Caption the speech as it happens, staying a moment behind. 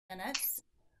minutes,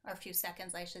 or a few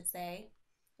seconds, I should say.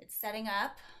 It's setting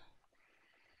up.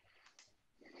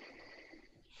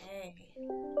 Okay,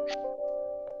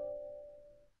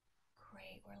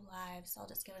 great, we're live. So I'll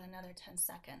just give it another 10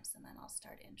 seconds and then I'll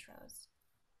start intros.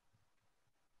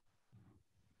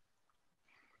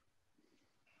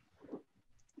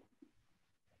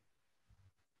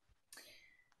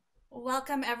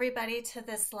 Welcome everybody to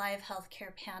this live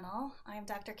healthcare panel. I'm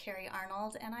Dr. Carrie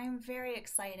Arnold and I'm very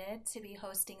excited to be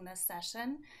hosting this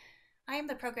session. I am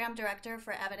the Program Director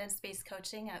for Evidence-Based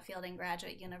Coaching at Fielding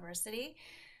Graduate University.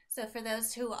 So for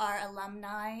those who are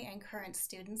alumni and current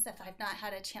students, if I've not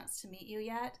had a chance to meet you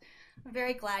yet, I'm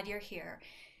very glad you're here.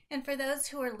 And for those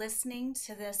who are listening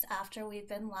to this after we've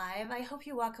been live, I hope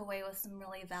you walk away with some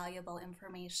really valuable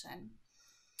information.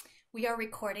 We are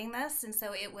recording this, and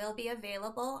so it will be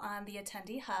available on the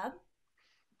Attendee Hub.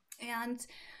 And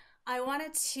I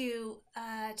wanted to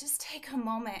just take a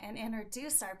moment and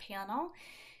introduce our panel,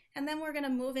 and then we're going to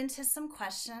move into some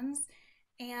questions.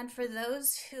 And for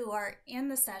those who are in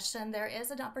the session, there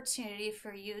is an opportunity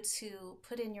for you to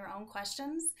put in your own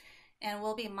questions, and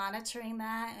we'll be monitoring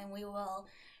that, and we will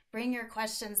bring your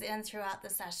questions in throughout the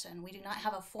session. We do not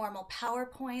have a formal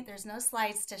PowerPoint. There's no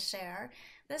slides to share.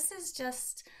 This is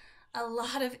just a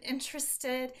lot of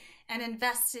interested and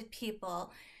invested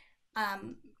people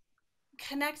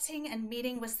connecting and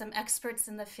meeting with some experts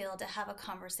in the field to have a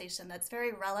conversation that's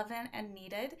very relevant and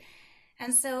needed.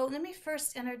 And so let me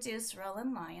first introduce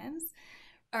Ronald Lyon,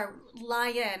 or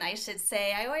Lyon, I should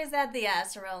say. I always add the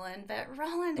S, Roland, but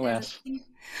Roland is,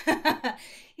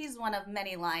 he's one of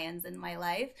many lions in my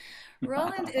life.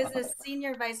 Roland is a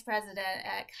senior vice president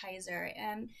at Kaiser,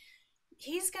 and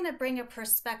he's going to bring a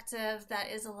perspective that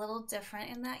is a little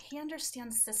different in that he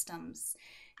understands systems,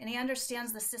 and he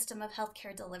understands the system of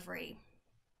healthcare delivery.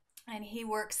 And he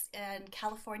works in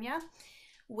California,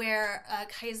 where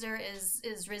Kaiser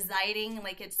is residing.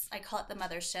 Like I call it the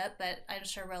mothership, but I'm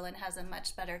sure Roland has a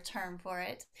much better term for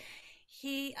it.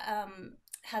 He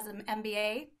has an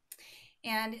MBA,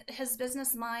 and his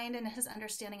business mind and his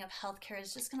understanding of healthcare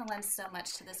is just going to lend so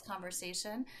much to this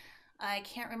conversation. I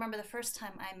can't remember the first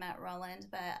time I met Roland,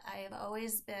 but I've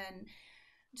always been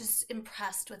just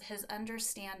impressed with his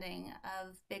understanding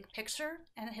of big picture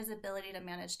and his ability to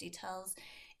manage details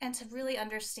and to really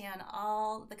understand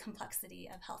all the complexity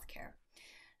of healthcare.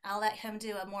 I'll let him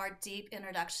do a more deep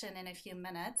introduction in a few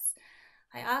minutes.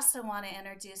 I also want to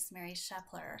introduce Mary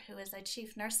Shepler, who is a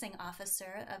Chief Nursing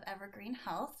Officer of Evergreen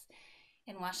Health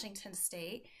in Washington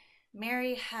State.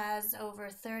 Mary has over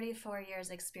 34 years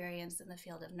experience in the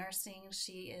field of nursing.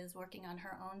 She is working on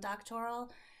her own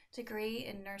doctoral degree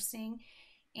in nursing,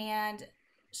 and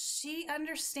she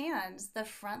understands the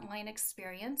frontline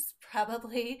experience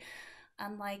probably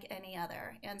unlike any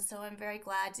other. And so I'm very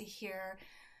glad to hear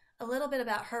a little bit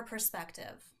about her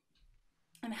perspective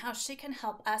and how she can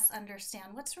help us understand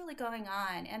what's really going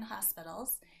on in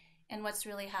hospitals and what's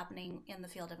really happening in the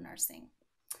field of nursing.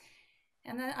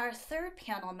 And then our third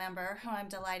panel member, who I'm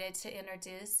delighted to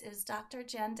introduce, is Dr.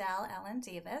 Jandell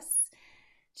Allen-Davis.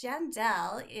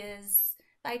 Jandell is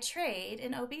by trade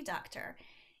an OB doctor,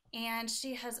 and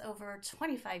she has over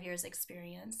 25 years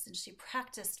experience, and she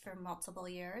practiced for multiple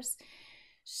years.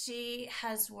 She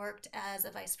has worked as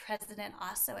a vice president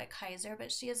also at Kaiser,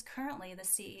 but she is currently the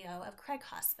CEO of Craig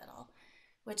Hospital,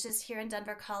 which is here in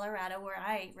Denver, Colorado, where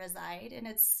I reside, and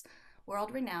it's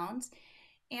world-renowned.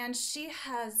 And she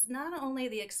has not only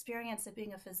the experience of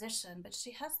being a physician, but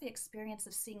she has the experience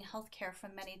of seeing healthcare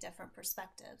from many different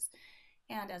perspectives.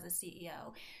 And as a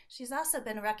CEO, she's also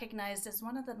been recognized as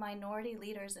one of the minority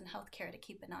leaders in healthcare to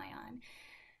keep an eye on.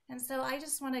 And so I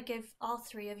just want to give all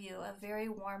three of you a very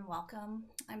warm welcome.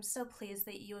 I'm so pleased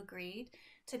that you agreed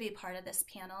to be part of this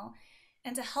panel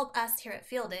and to help us here at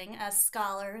Fielding as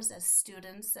scholars, as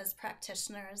students, as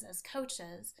practitioners, as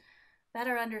coaches,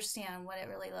 better understand what it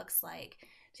really looks like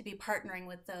to be partnering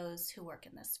with those who work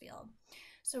in this field.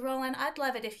 So Roland, I'd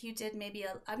love it if you did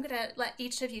I'm going to let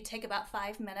each of you take about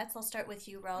 5 minutes. I'll start with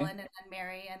you, Roland, and then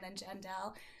Mary, and then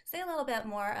Jandell. Say a little bit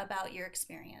more about your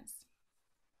experience.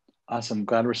 Awesome.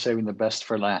 Glad we're saving the best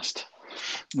for last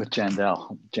with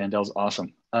Jandell. Jandell's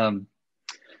awesome.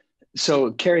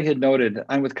 So Carrie had noted,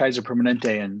 I'm with Kaiser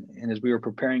Permanente, and as we were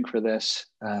preparing for this,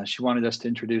 she wanted us to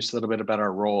introduce a little bit about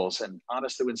our roles. And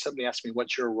honestly, when somebody asks me,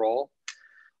 what's your role?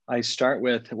 I start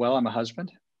with, well, I'm a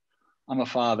husband, I'm a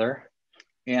father,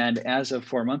 and as of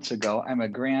 4 months ago, I'm a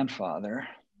grandfather,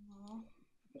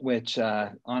 which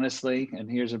honestly,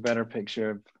 and here's a better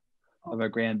picture of a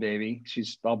grandbaby.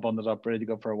 She's all bundled up, ready to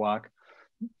go for a walk.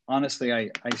 Honestly, I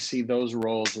see those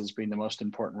roles as being the most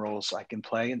important roles I can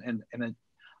play. And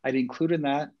I'd include in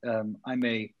that, I'm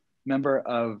a member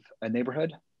of a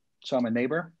neighborhood. So I'm a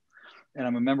neighbor and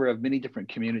I'm a member of many different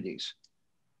communities.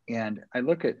 And I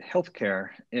look at healthcare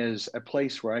as a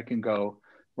place where I can go,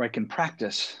 where I can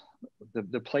practice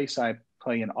the place I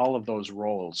play in all of those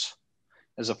roles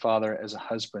as a father, as a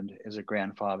husband, as a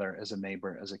grandfather, as a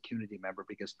neighbor, as a community member,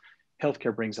 because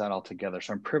healthcare brings that all together.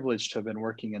 So I'm privileged to have been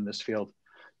working in this field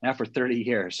now for 30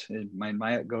 years.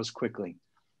 My it goes quickly.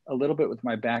 A little bit with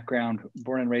my background,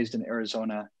 born and raised in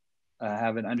Arizona,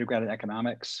 have an undergrad in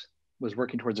economics, was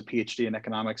working towards a PhD in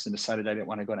economics and decided I didn't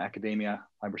want to go to academia.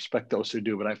 I respect those who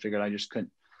do, but I figured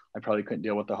I probably couldn't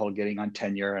deal with the whole getting on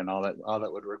tenure and all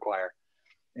that would require.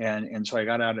 And so I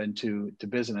got out into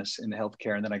business in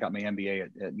healthcare, and then I got my MBA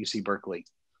at UC Berkeley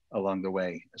along the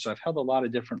way. So I've held a lot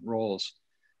of different roles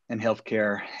in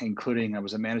healthcare, including I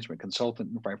was a management consultant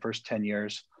for my first 10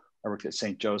 years. I worked at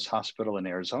St. Joe's Hospital in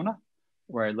Arizona,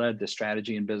 where I led the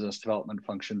strategy and business development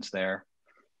functions there.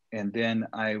 And then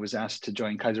I was asked to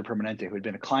join Kaiser Permanente, who had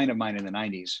been a client of mine in the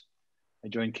 90s. I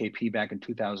joined KP back in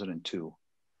 2002.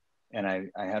 And I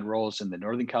had roles in the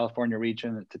Northern California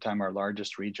region, at the time our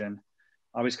largest region,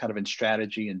 always kind of in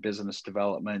strategy and business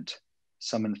development,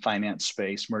 some in the finance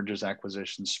space, mergers,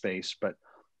 acquisitions space, but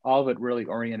all of it really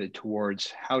oriented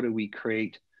towards how do we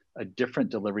create a different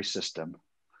delivery system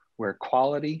where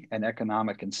quality and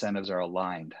economic incentives are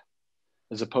aligned,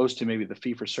 as opposed to maybe the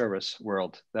fee-for-service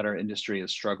world that our industry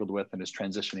has struggled with and is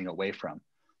transitioning away from.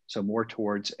 So more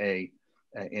towards an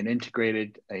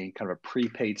integrated, a kind of a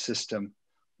prepaid system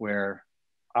where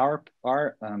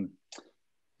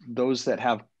those that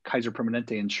have Kaiser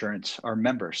Permanente insurance are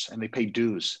members and they pay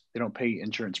dues. They don't pay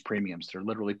insurance premiums. They're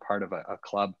literally part of a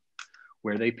club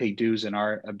where they pay dues, and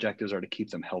our objectives are to keep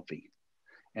them healthy.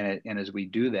 And as we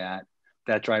do that,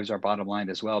 that drives our bottom line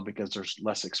as well, because there's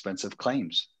less expensive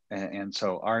claims. And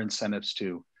so our incentives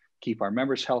to keep our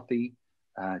members healthy,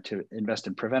 to invest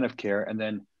in preventive care, and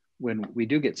then when we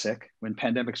do get sick, when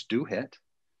pandemics do hit,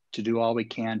 to do all we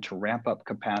can to ramp up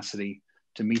capacity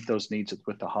to meet those needs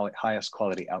with the highest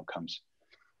quality outcomes.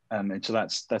 And so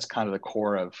that's kind of the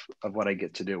core of what I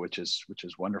get to do, which is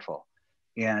wonderful.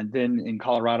 And then in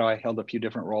Colorado, I held a few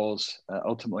different roles.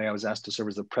 Ultimately, I was asked to serve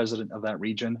as the president of that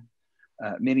region.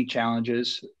 Many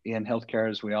challenges in healthcare,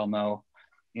 as we all know.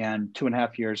 And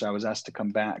 2.5 years, I was asked to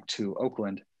come back to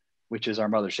Oakland, which is our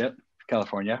mothership,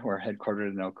 California. We're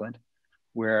headquartered in Oakland,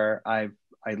 where I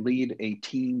lead a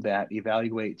team that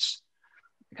evaluates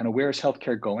kind of where is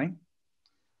healthcare going.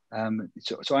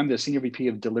 So I'm the Senior VP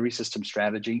of Delivery System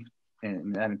Strategy,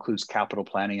 and that includes capital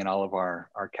planning and all of our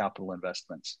capital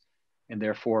investments. And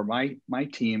therefore, my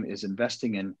team is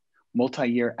investing in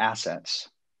multi-year assets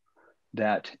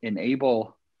that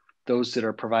enable those that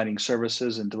are providing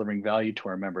services and delivering value to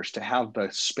our members to have the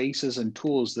spaces and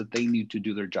tools that they need to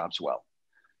do their jobs well.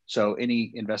 So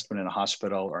any investment in a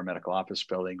hospital or a medical office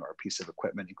building or a piece of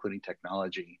equipment, including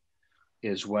technology,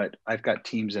 is what I've got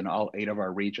teams in all 8 of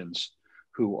our regions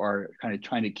who are kind of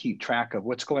trying to keep track of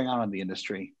what's going on in the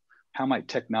industry. How might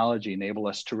technology enable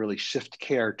us to really shift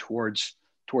care towards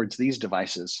these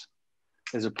devices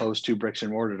as opposed to bricks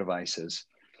and mortar devices?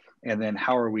 And then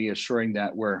how are we assuring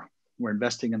that we're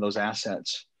investing in those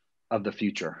assets of the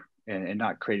future and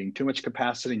not creating too much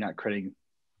capacity, not creating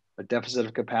a deficit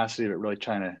of capacity, but really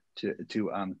trying to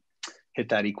hit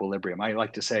that equilibrium. I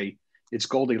like to say it's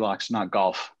Goldilocks, not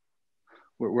golf.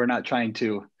 We're not trying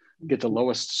to get the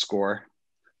lowest score.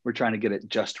 We're trying to get it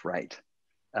just right.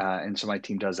 And so my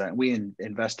team does that. We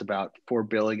invest about $4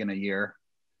 billion a year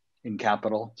in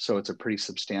capital. So it's a pretty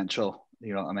substantial,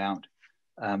 amount.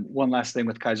 One last thing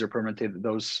with Kaiser Permanente,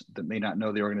 those that may not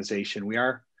know the organization,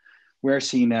 we're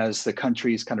seen as the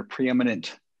country's kind of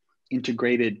preeminent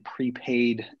integrated,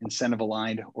 prepaid,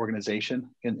 incentive-aligned organization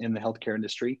in the healthcare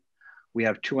industry. We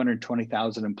have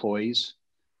 220,000 employees,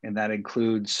 and that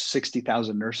includes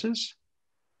 60,000 nurses.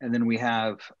 And then we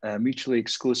have a mutually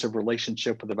exclusive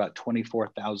relationship with about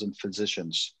 24,000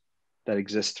 physicians that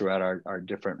exist throughout our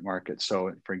different markets.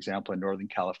 So for example, in Northern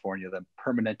California, the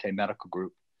Permanente Medical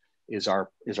Group is our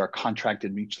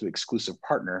contracted mutually exclusive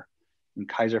partner, and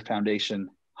Kaiser Foundation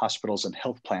Hospitals and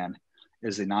Health Plan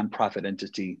is a nonprofit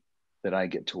entity that I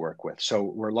get to work with. So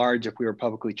we're large. If we were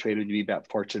publicly traded, we'd be about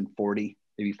Fortune 40,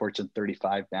 maybe Fortune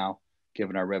 35 now,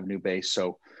 given our revenue base.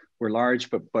 So we're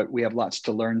large, but we have lots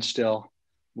to learn still.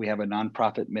 We have a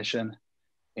nonprofit mission.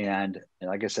 And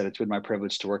like I said, it's been my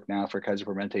privilege to work now for Kaiser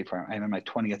Permanente. I'm in my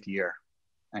 20th year,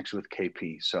 actually, with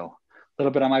KP. So a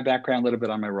little bit on my background, a little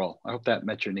bit on my role. I hope that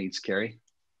met your needs, Carrie.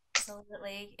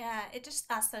 Absolutely. Yeah, it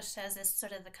just also shows us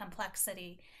sort of the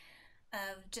complexity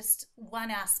of just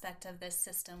one aspect of this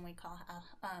system we call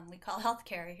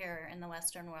healthcare here in the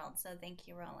Western world. So thank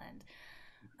you, Roland.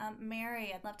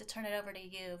 Mary, I'd love to turn it over to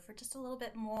you for just a little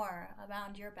bit more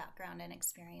around your background and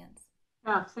experience.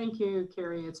 Yeah, thank you,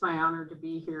 Carrie. It's my honor to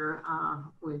be here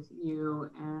with you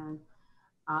and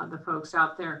the folks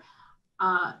out there.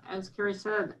 As Carrie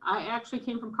said, I actually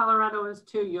came from Colorado as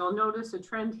too. You'll notice a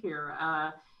trend here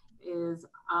is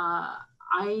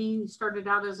I started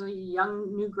out as a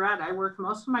young new grad. I worked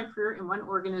most of my career in one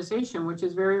organization, which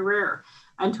is very rare,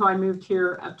 until I moved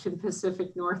here up to the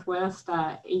Pacific Northwest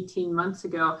 18 months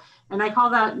ago. And I call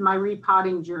that my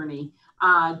repotting journey,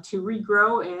 to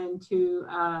regrow and to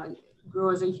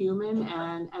grow as a human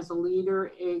and as a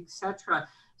leader, etc.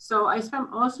 So I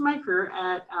spent most of my career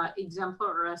at Exemplar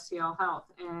or SCL Health.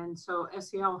 And so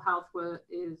SCL Health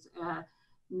is a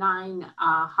 9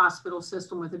 hospital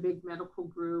system with a big medical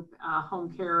group,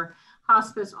 home care,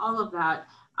 hospice, all of that.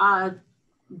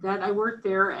 That I worked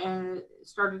there and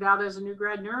started out as a new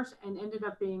grad nurse and ended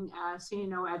up being a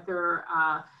CNO at their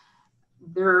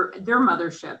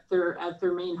mothership. They're at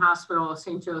their main hospital,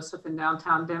 St. Joseph in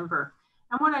downtown Denver.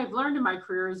 And what I've learned in my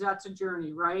career is that's a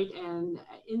journey, right? And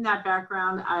in that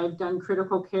background, I've done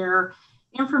critical care,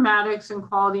 informatics, and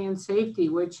quality and safety,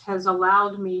 which has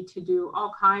allowed me to do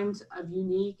all kinds of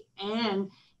unique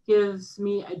and gives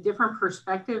me a different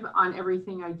perspective on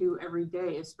everything I do every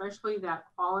day, especially that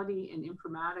quality and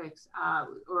informatics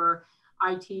or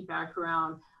IT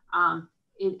background.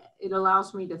 It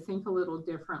allows me to think a little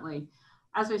differently.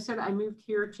 As I said, I moved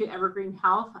here to Evergreen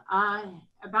Health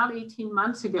about 18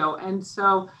 months ago. And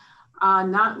so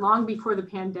not long before the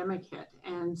pandemic hit.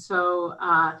 And so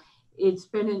it's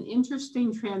been an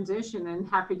interesting transition, and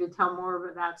happy to tell more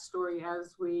of that story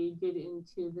as we get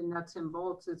into the nuts and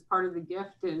bolts. It's part of the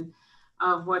gift and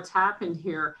of what's happened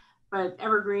here. But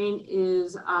Evergreen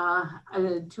is a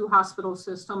 2-hospital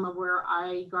system of where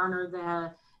I garner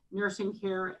the nursing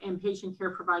care and patient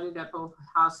care provided at both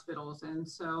hospitals. And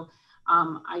so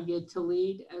I get to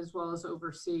lead as well as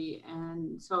oversee.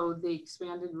 And so the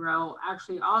expanded role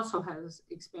actually also has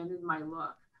expanded my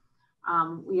look.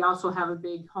 We also have a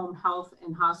big home health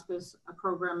and hospice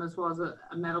program, as well as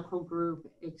a medical group,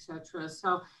 etc.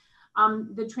 So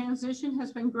the transition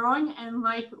has been growing. And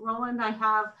like Roland, I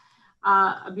have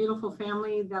a beautiful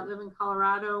family that live in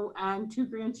Colorado and 2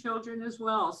 grandchildren as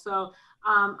well. So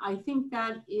I think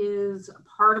that is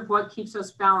part of what keeps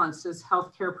us balanced as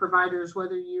healthcare providers,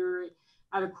 whether you're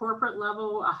at a corporate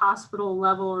level, a hospital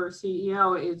level, or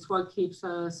CEO. It's what keeps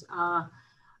us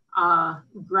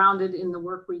grounded in the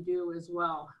work we do as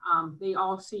well. They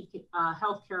all seek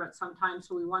healthcare at some time,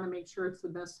 so we want to make sure it's the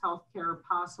best healthcare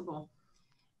possible.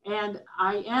 And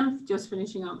I am just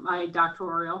finishing up my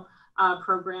doctoral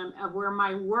program where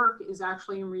my work is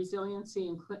actually in resiliency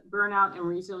and burnout and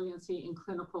resiliency in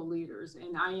clinical leaders.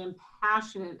 And I am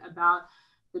passionate about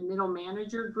the middle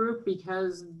manager group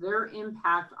because their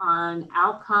impact on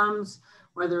outcomes,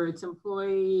 whether it's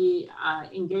employee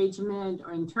engagement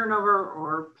or in turnover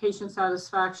or patient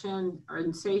satisfaction or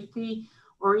in safety,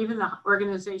 or even the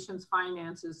organization's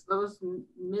finances, those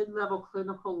mid-level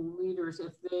clinical leaders,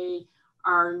 if they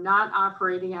are not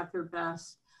operating at their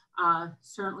best,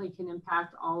 certainly can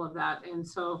impact all of that. And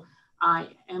so I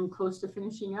am close to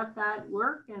finishing up that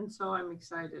work, and so I'm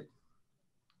excited.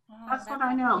 That's what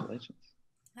I know.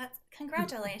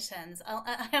 Congratulations.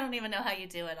 I don't even know how you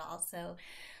do it all. So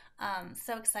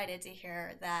so excited to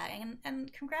hear that.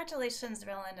 And congratulations,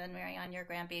 Roland and Mary, on your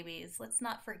grandbabies. Let's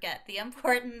not forget the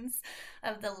importance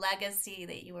of the legacy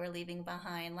that you were leaving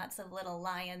behind. Lots of little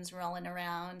lions rolling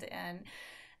around. And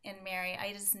Mary,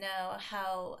 I just know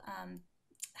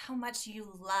how much you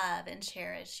love and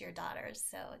cherish your daughters.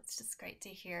 So it's just great to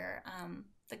hear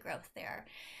the growth there.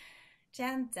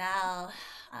 Jandell,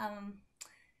 I'm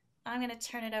going to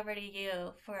turn it over to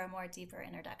you for a more deeper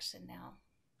introduction now.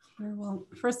 Sure. Well,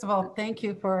 first of all, thank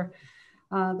you for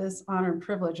this honor and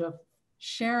privilege of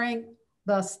sharing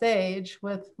the stage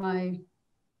with my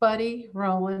buddy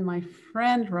Roland, my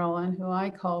friend Roland, who I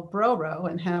call Bro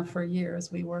and have for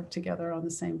years. We work together on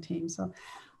the same team. So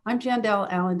I'm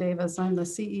Jandell Allen-Davis. I'm the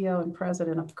CEO and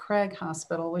president of Craig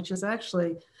Hospital, which is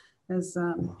actually, as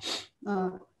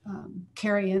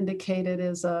Carrie indicated,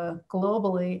 is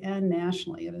globally and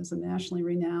nationally. It is a nationally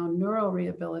renowned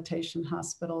neurorehabilitation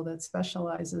hospital that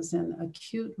specializes in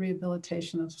acute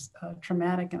rehabilitation of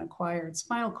traumatic and acquired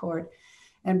spinal cord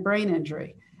and brain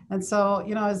injury. And so,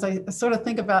 you know, as I sort of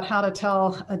think about how to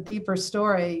tell a deeper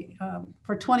story,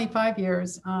 for 25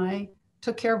 years, I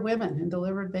took care of women and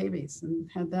delivered babies and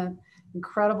had that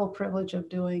incredible privilege of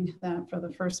doing that for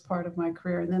the first part of my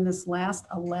career. And then this last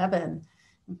 11,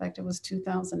 in fact, it was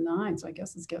 2009, so I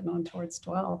guess it's getting on towards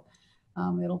 12.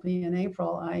 It'll be in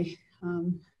April. I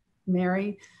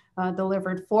married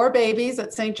Delivered 4 babies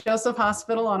at St. Joseph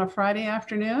Hospital on a Friday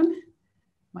afternoon.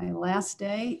 My last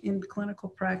day in clinical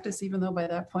practice, even though by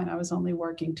that point I was only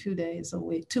working 2 days a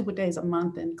week, 2 days a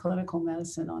month in clinical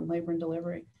medicine on labor and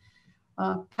delivery.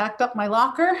 Packed up my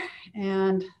locker,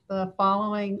 and the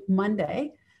following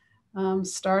Monday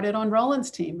started on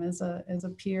Roland's team as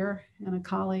a peer and a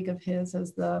colleague of his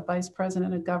as the Vice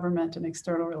President of Government and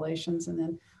External Relations, and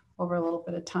then over a little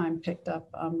bit of time picked up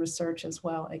research as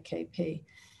well at KP.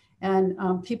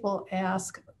 And people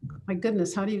ask, my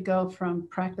goodness, how do you go from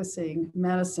practicing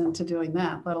medicine to doing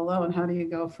that, let alone how do you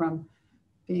go from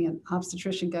being an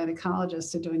obstetrician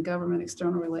gynecologist to doing government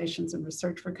external relations and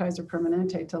research for Kaiser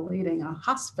Permanente to leading a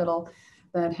hospital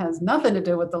that has nothing to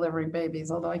do with delivering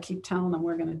babies, although I keep telling them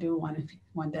we're going to do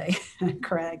one day at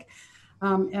Craig.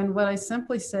 And what I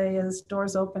simply say is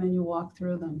doors open and you walk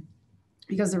through them,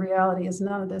 because the reality is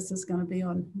none of this is going to be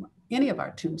on any of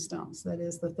our tombstones. That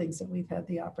is the things that we've had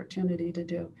the opportunity to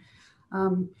do.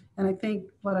 And I think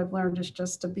what I've learned is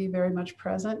just to be very much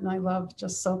present. And I love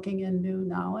just soaking in new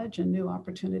knowledge and new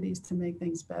opportunities to make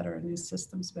things better and new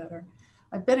systems better.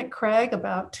 I've been at Craig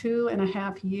about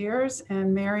 2.5 years,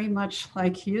 and Mary, much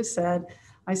like you said,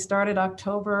 I started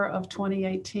October of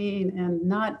 2018, and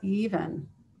not even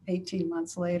 18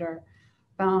 months later,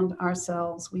 we found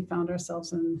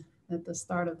ourselves at the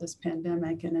start of this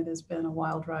pandemic, and it has been a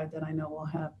wild ride that I know we'll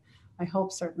have, I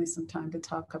hope, certainly some time to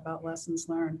talk about lessons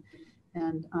learned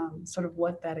and sort of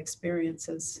what that experience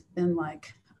has been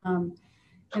like.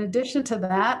 In addition to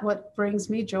that, what brings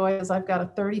me joy is I've got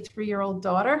a 33-year-old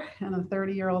daughter and a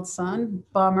 30-year-old son.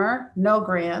 Bummer, no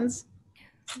grands.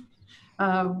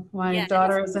 My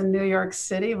daughter is in New York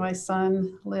City. My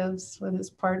son lives with his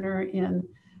partner in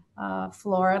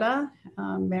Florida,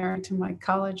 married to my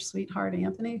college sweetheart,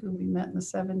 Anthony, who we met in the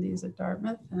 70s at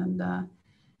Dartmouth. And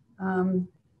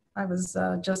I was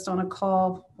just on a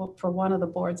call for one of the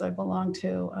boards I belong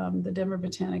to, the Denver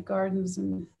Botanic Gardens,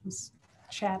 and was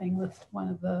chatting with one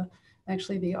of the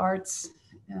arts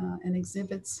and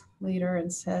exhibits leader,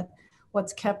 and said,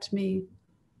 what's kept me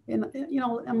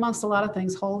amongst a lot of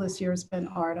things whole this year has been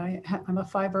art. I'm a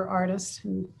fiber artist,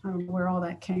 and I don't know where all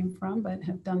that came from, but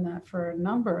have done that for a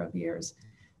number of years.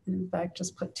 And in fact,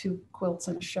 just put 2 quilts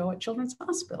in a show at Children's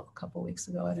Hospital a couple of weeks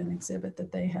ago at an exhibit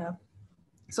that they have.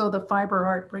 So the fiber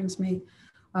art brings me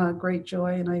great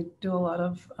joy, and I do a lot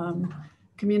of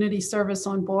community service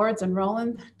on boards. And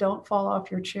Roland, don't fall off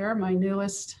your chair. My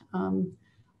newest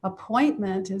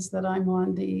appointment is that I'm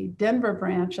on the Denver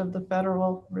branch of the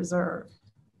Federal Reserve.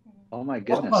 Oh my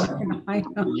goodness. I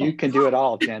know. You can do it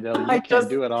all, Jandell. You can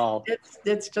do it all.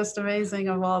 It's just amazing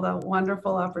of all the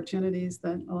wonderful opportunities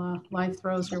that life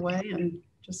throws your way, and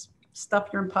just stuff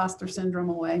your imposter syndrome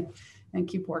away and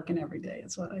keep working every day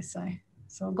is what I say.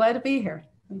 So I'm glad to be here.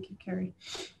 Thank you, Carrie.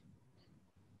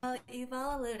 Well, you've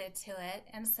all alluded to it,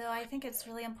 and so I think it's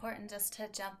really important just to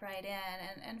jump right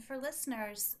in. And for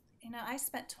listeners, I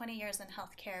spent 20 years in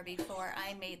healthcare before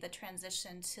I made the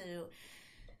transition to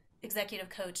executive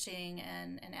coaching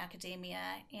and academia.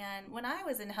 And when I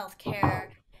was in healthcare,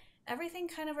 everything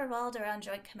kind of revolved around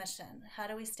Joint Commission. How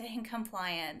do we stay in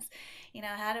compliance?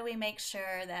 How do we make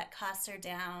sure that costs are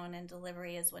down and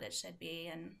delivery is what it should be?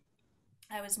 And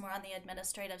I was more on the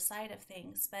administrative side of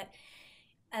things. But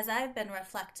as I've been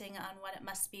reflecting on what it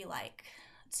must be like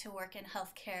to work in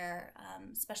healthcare,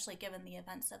 especially given the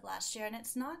events of last year, and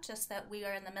it's not just that we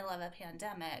are in the middle of a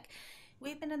pandemic.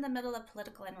 We've been in the middle of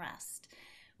political unrest.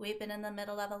 We've been in the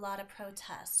middle of a lot of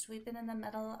protests. We've been in the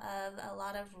middle of a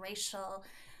lot of racial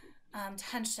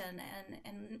tension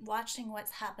and watching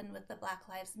what's happened with the Black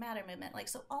Lives Matter movement.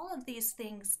 So all of these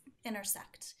things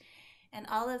intersect. And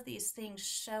all of these things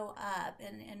show up.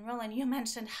 And Roland, you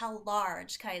mentioned how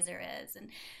large Kaiser is. And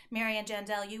Mary and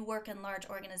Jandell, you work in large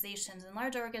organizations. And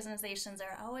large organizations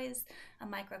are always a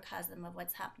microcosm of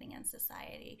what's happening in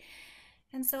society.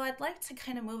 And so I'd like to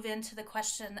kind of move into the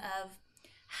question of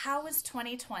how was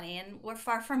 2020? And we're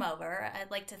far from over.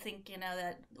 I'd like to think,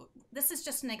 that this is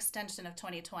just an extension of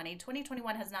 2020.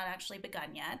 2021 has not actually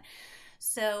begun yet.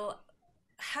 So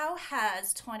how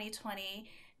has 2020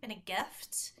 been a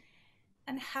gift?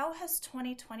 And how has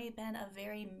 2020 been a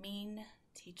very mean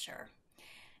teacher?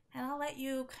 And I'll let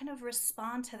you kind of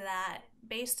respond to that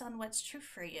based on what's true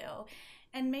for you.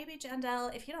 And maybe,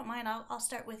 Jandell, if you don't mind, I'll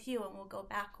start with you and we'll go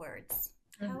backwards.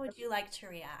 How would you like to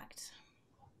react?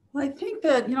 Well, I think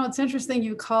that, it's interesting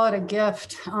you call it a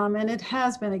gift, and it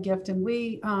has been a gift. And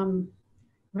we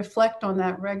reflect on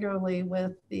that regularly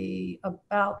with the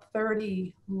about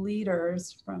 30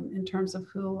 leaders in terms of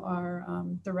who are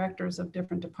directors of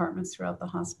different departments throughout the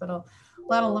hospital,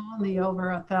 let alone the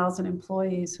over 1,000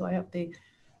 employees who I have the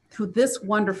who this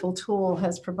wonderful tool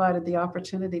has provided the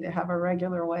opportunity to have a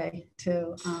regular way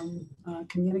to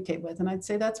communicate with. And I'd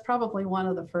say that's probably one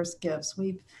of the first gifts.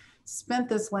 We've spent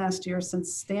this last year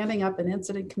since standing up an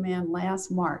incident command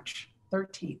last March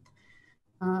 13th.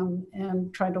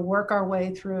 And tried to work our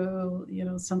way through,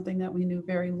 something that we knew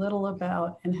very little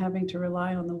about, and having to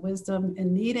rely on the wisdom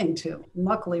and needing to,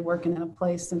 luckily working in a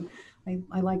place, and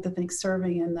I like to think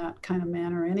serving in that kind of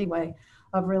manner anyway,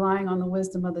 of relying on the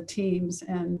wisdom of the teams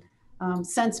and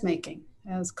sense making,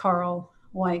 as Carl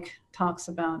Weick talks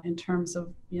about, in terms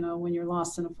of, when you're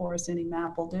lost in a forest, any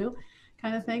map will do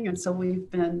kind of thing. And so we've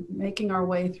been making our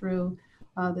way through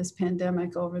this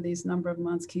pandemic over these number of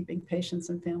months, keeping patients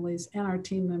and families and our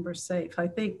team members safe. I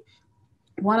think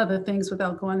one of the things,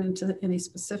 without going into any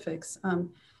specifics,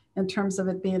 in terms of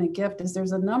it being a gift, is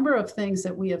there's a number of things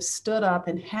that we have stood up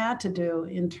and had to do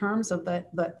in terms of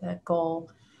that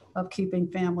goal of keeping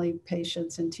family,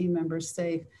 patients, and team members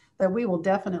safe, that we will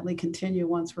definitely continue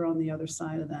once we're on the other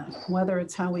side of that. Whether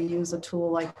it's how we use a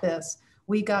tool like this.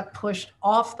 We got pushed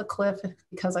off the cliff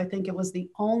because I think it was the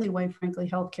only way, frankly,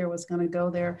 healthcare was going to go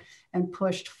there, and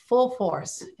pushed full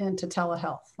force into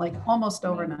telehealth, like almost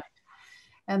overnight.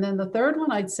 And then the third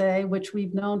one, I'd say, which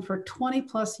we've known for 20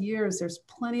 plus years, there's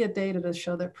plenty of data to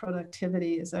show that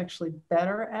productivity is actually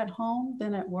better at home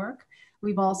than at work.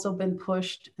 We've also been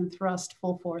pushed and thrust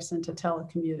full force into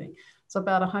telecommuting. So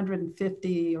about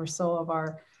 150 or so of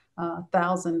our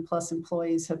 1,000 plus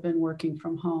employees have been working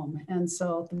from home. And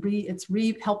so it's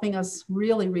helping us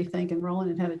really rethink, and Roland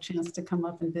had had a chance to come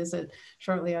up and visit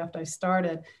shortly after I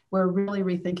started. We're really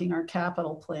rethinking our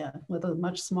capital plan with a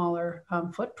much smaller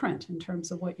footprint in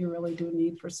terms of what you really do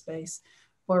need for space,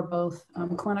 for both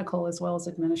clinical as well as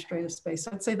administrative space.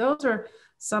 So I'd say those are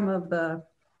some of the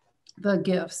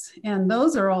gifts. And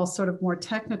those are all sort of more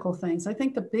technical things. I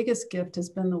think the biggest gift has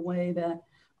been the way that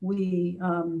we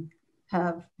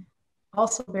have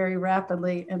also very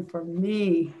rapidly, and for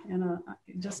me, and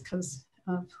just because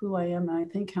of who I am, and I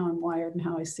think how I'm wired and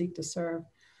how I seek to serve,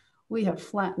 we have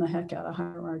flattened the heck out of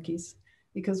hierarchies.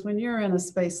 Because when you're in a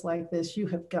space like this, you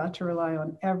have got to rely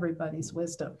on everybody's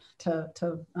wisdom to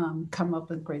come up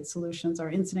with great solutions. Our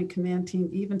incident command team,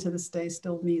 even to this day,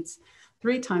 still meets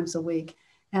 3 times a week.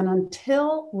 And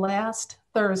until last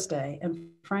Thursday, and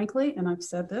frankly, and I've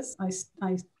said this,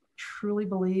 I truly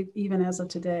believe, even as of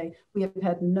today, we have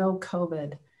had no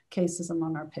COVID cases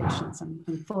among our patients. I'm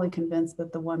fully convinced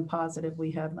that the one positive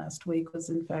we had last week was,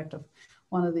 in fact,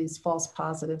 one of these false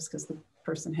positives, because the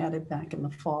person had it back in the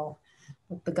fall.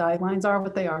 But the guidelines are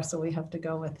what they are, so we have to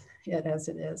go with it as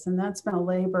it is. And that's been a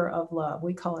labor of love.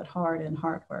 We call it hard and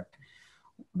hard work.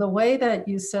 The way that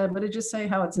you said, what did you say,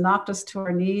 how it's knocked us to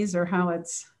our knees, or how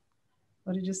it's,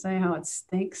 what did you say, how it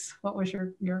stinks? What was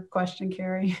your question,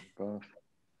 Carrie? Both.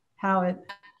 How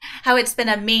it's been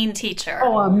a mean teacher.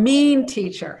 Oh, a mean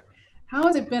teacher. How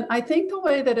has it been? I think the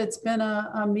way that it's been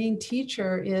a mean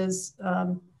teacher is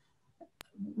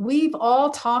we've all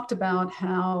talked about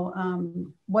how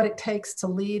what it takes to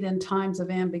lead in times of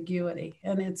ambiguity.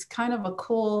 And it's kind of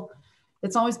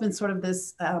it's always been sort of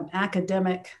this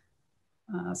academic,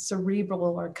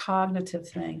 cerebral or cognitive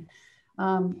thing.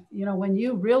 When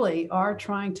you really are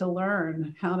trying to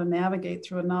learn how to navigate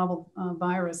through a novel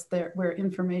virus where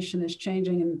information is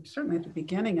changing, and certainly at the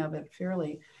beginning of it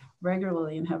fairly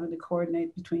regularly, and having to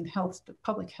coordinate between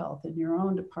public health and your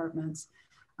own departments,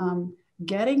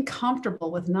 getting comfortable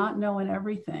with not knowing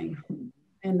everything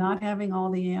and not having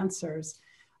all the answers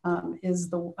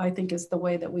I think is the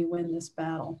way that we win this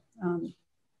battle. And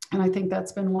I think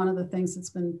that's been one of the things that's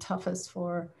been toughest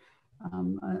for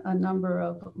a number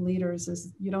of leaders,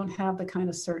 is you don't have the kind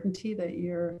of certainty that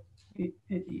you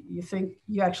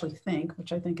actually think,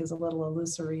 which I think is a little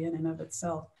illusory in and of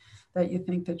itself, that you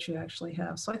think that you actually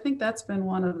have. So I think that's been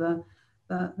one of the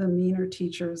meaner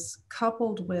teachers,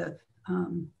 coupled with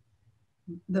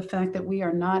the fact that we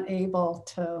are not able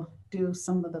to do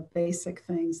some of the basic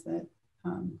things that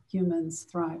humans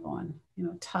thrive on,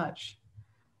 touch,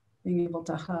 being able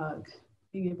to hug,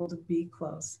 being able to be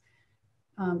close.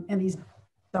 And these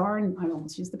I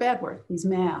almost used the bad word, these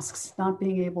masks, not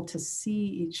being able to see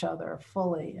each other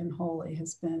fully and wholly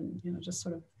has been, just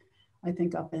sort of, I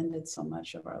think, upended so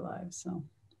much of our lives. So,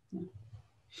 yeah.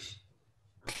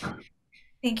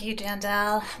 Thank you,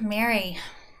 Jandell. Mary.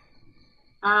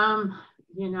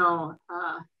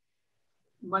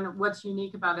 What's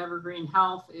unique about Evergreen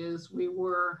Health is we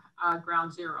were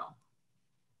ground zero.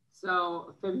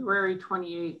 So February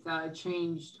 28th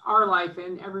changed our life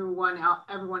and everyone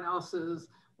else's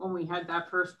when we had that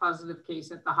first positive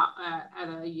case at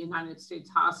a United States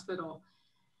hospital.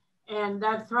 And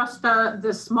that thrust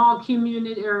this small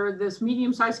community, or this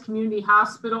medium-sized community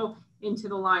hospital, into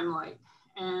the limelight.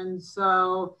 And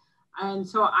so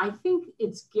I think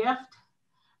its gift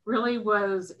really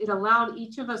was, it allowed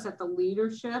each of us at the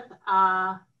leadership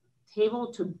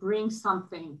table to bring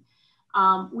something.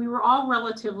 We were all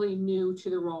relatively new to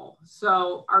the role.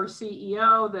 So our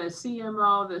CEO, the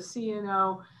CMO, the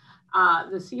CNO,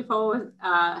 the CFO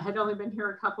had only been here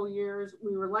a couple years.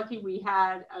 We were lucky we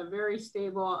had a very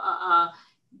stable,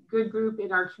 good group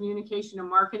in our communication and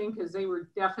marketing, because they were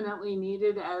definitely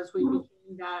needed as we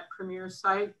became that premier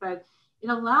site. But it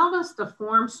allowed us to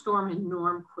form, storm, and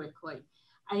norm quickly.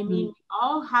 I mean, we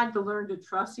all had to learn to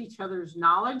trust each other's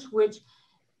knowledge, which,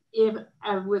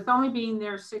 with only being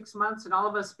there 6 months and all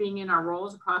of us being in our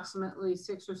roles approximately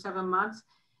 6 or 7 months,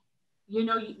 you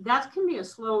know, that can be a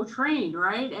slow train,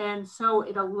 right? And so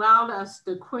it allowed us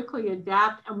to quickly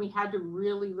adapt, and we had to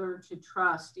really learn to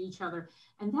trust each other.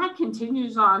 And that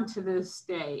continues on to this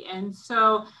day. And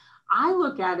so I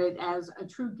look at it as a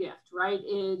true gift, right?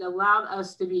 It allowed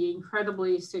us to be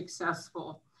incredibly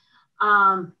successful.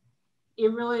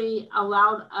 It really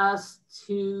allowed us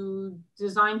to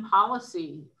design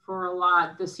policy for a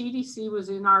lot. The CDC was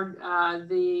in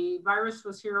the virus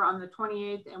was here on the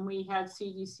 28th, and we had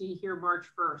CDC here March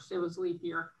 1st. It was leap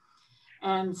year.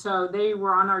 And so they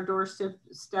were on our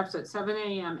doorsteps at 7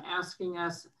 a.m. asking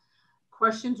us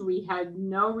questions we had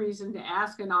no reason to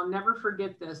ask. And I'll never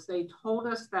forget this. They told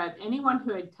us that anyone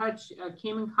who had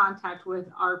came in contact with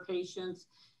our patients,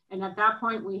 and at that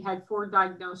point we had 4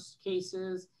 diagnosed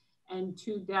cases and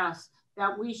 2 deaths,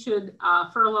 that we should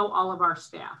furlough all of our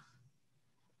staff.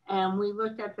 And we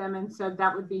looked at them and said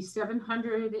that would be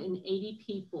 780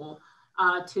 people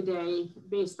today.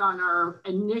 Based on our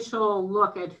initial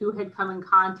look at who had come in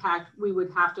contact, we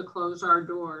would have to close our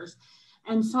doors.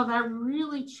 And so that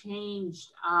really changed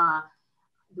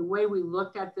the way we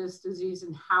looked at this disease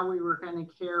and how we were going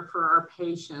to care for our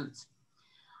patients.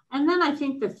 And then I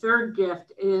think the third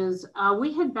gift is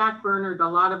we had backburnered a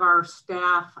lot of our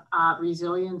staff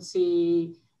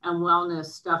resiliency and wellness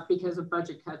stuff because of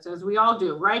budget cuts, as we all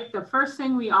do, right? The first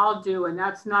thing we all do, and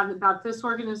that's not about this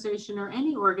organization or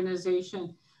any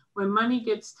organization, when money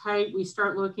gets tight, we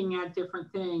start looking at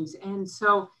different things. And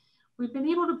so we've been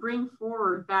able to bring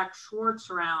forward back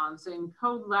Schwartz rounds and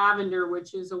Code Lavender,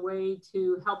 which is a way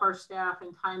to help our staff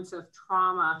in times of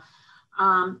trauma.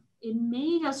 It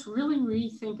made us really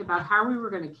rethink about how we were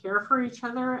going to care for each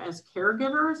other as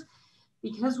caregivers,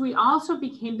 because we also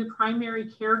became the primary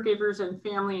caregivers and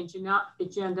family, and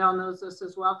Jandell knows this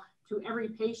as well, to every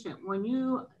patient. When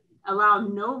you allow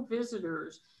no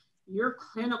visitors, your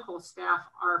clinical staff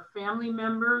are family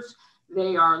members,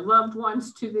 they are loved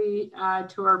ones to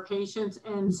our patients,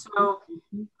 and so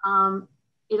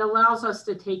it allows us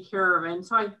to take care of it. And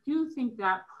so I do think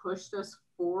that pushed us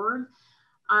forward.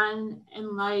 And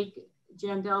like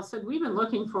Jandell said, we've been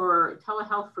looking for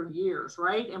telehealth for years,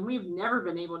 right? And we've never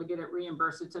been able to get it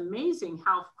reimbursed. It's amazing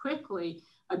how quickly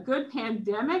a good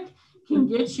pandemic can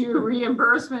get you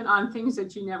reimbursement on things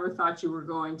that you never thought you were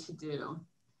going to do.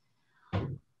 I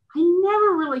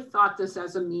never really thought this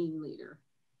as a mean leader.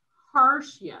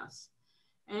 Harsh, yes.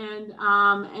 And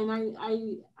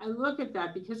I look at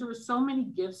that because there were so many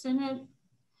gifts in it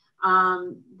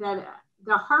that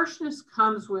the harshness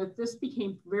comes with, this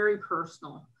became very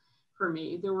personal for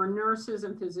me. There were nurses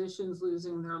and physicians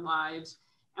losing their lives,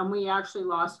 and we actually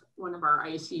lost one of our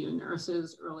ICU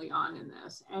nurses early on in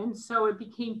this. And so it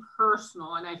became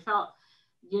personal, and I felt,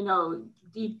 you know,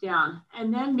 deep down.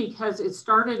 And then because it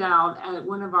started out at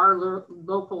one of our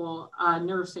local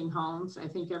nursing homes, I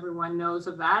think everyone knows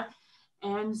of that.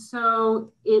 And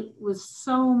so it was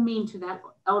so mean to that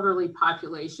elderly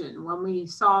population. When we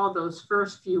saw those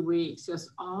first few weeks,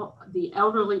 just all the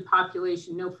elderly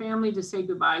population, no family to say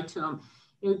goodbye to them.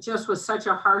 It just was such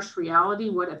a harsh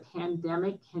reality what a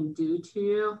pandemic can do to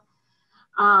you.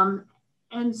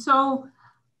 And so,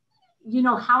 you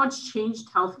know, how it's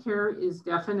changed healthcare is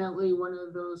definitely one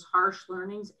of those harsh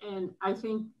learnings. And I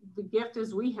think the gift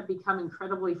is we have become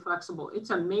incredibly flexible.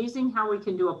 It's amazing how we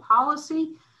can do a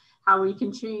policy, how we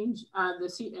can change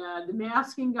the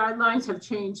masking guidelines have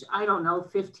changed, I don't know,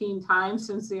 15 times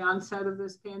since the onset of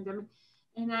this pandemic.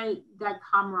 And that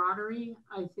camaraderie,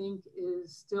 I think,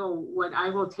 is still what I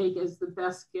will take as the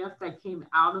best gift that came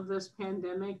out of this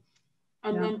pandemic.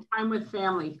 And then time with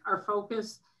family, our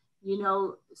focus, you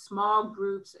know, small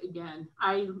groups again.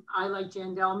 I like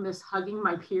Jandell, miss hugging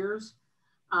my peers,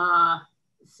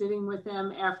 sitting with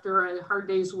them after a hard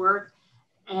day's work.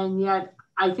 And yet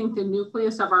I think the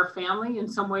nucleus of our family in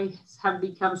some ways have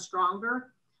become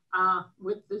stronger.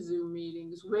 with the Zoom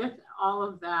meetings, with all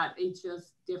of that. It's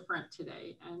just different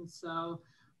today. And so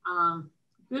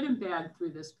good and bad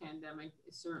through this pandemic,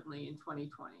 certainly in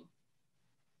 2020.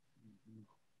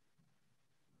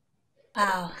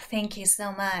 Wow, thank you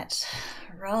so much.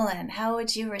 Roland, how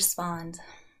would you respond?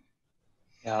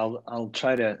 Yeah, I'll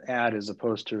try to add as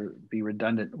opposed to be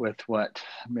redundant with what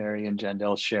Mary and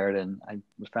Jandell shared. And I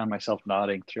found myself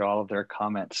nodding through all of their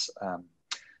comments.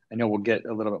 I know we'll get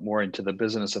a little bit more into the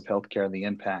business of healthcare and the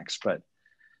impacts, but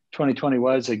 2020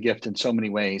 was a gift in so many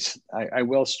ways. I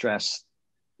will stress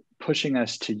pushing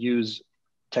us to use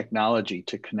technology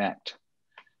to connect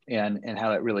and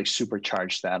how it really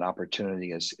supercharged that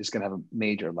opportunity is going to have a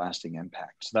major lasting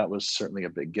impact. So that was certainly a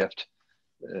big gift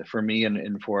for me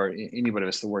and for anybody of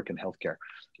us that work in healthcare.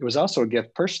 It was also a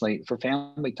gift personally for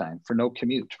family time, for no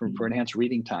commute, for enhanced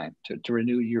reading time, to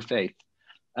renew your faith,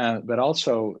 but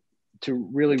also to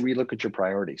really relook at your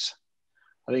priorities.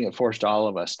 I think it forced all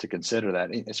of us to consider that,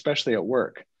 especially at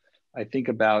work. I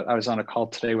was on a call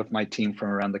today with my team from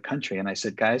around the country, and I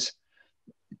said, guys,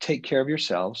 take care of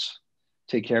yourselves,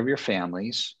 take care of your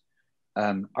families.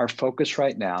 Our focus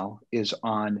right now is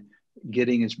on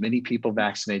getting as many people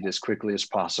vaccinated as quickly as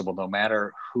possible, no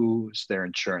matter who's their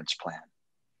insurance plan.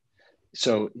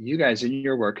 So you guys in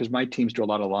your work, because my teams do a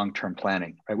lot of long-term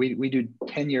planning, right? We do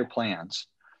 10-year plans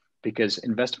because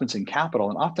investments in capital,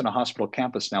 and often a hospital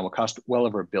campus now will cost well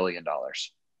over $1 billion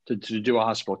to do a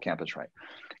hospital campus, right?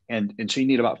 And so you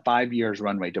need about 5 years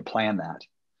runway to plan that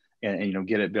and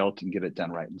get it built and get it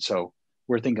done right. And so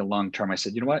we're thinking long-term. I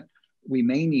said, you know what? We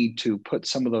may need to put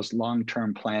some of those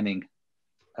long-term planning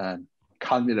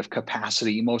cognitive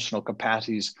capacity, emotional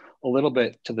capacities a little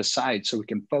bit to the side so we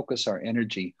can focus our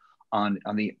energy on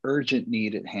the urgent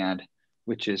need at hand,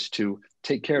 which is to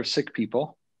take care of sick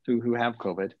people who have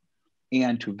COVID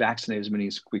and to vaccinate as many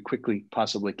as we quickly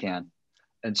possibly can.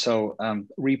 And so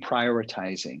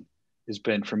reprioritizing has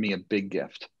been for me a big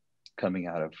gift coming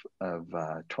out of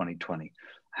 2020.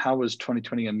 How was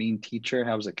 2020 a mean teacher?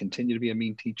 How does it continue to be a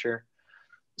mean teacher?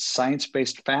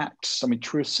 Science-based facts,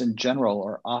 truths in general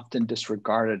are often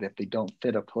disregarded if they don't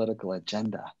fit a political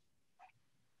agenda.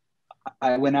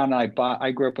 I went out and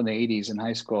I grew up in the 80s in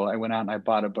high school. I went out and I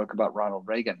bought a book about Ronald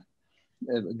Reagan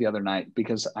the other night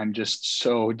because I'm just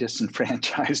so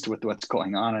disenfranchised with what's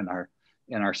going on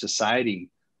in our society.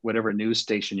 Whatever news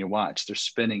station you watch, they're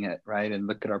spinning it, right? And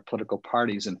look at our political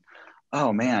parties. And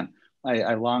oh man,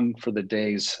 I long for the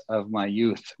days of my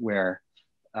youth where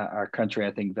our country,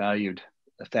 I think, valued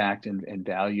the fact and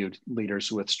valued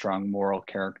leaders with strong moral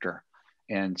character.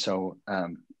 And so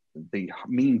the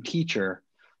mean teacher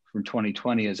from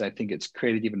 2020 is, I think it's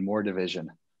created even more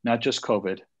division, not just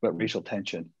COVID, but racial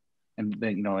tension. And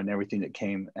then, and everything that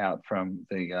came out from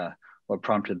what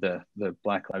prompted the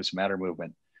Black Lives Matter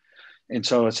movement. And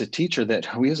so it's a teacher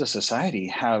that we as a society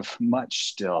have much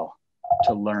still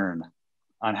to learn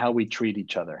on how we treat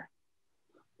each other,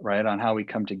 right? On how we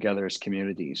come together as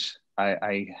communities.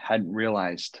 I hadn't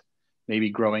realized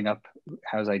maybe growing up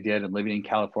as I did and living in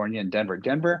California and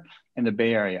Denver and the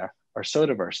Bay Area are so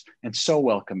diverse and so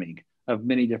welcoming of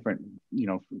many different,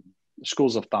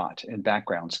 schools of thought and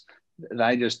backgrounds that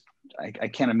I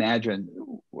can't imagine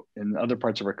in other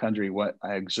parts of our country what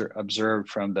I observed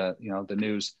from the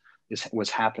news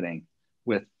was happening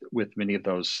with many of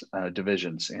those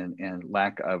divisions and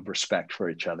lack of respect for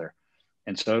each other.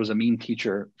 And so it was a mean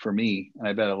teacher for me. And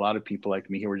I bet a lot of people like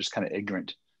me who were just kind of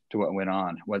ignorant to what went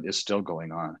on, what is still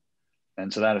going on.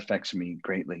 And so that affects me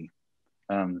greatly.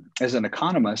 As an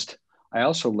economist, I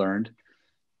also learned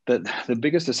that the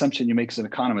biggest assumption you make as an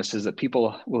economist is that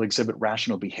people will exhibit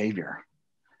rational behavior.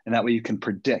 And that way you can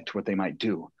predict what they might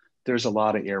do. There's a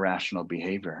lot of irrational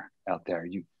behavior out there.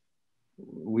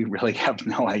 We really have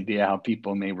no idea how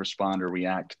people may respond or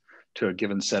react to a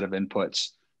given set of inputs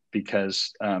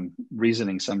because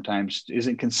reasoning sometimes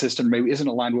isn't consistent, maybe isn't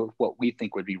aligned with what we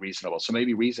think would be reasonable. So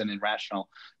maybe reason and rational,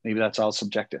 maybe that's all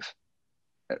subjective,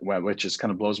 which just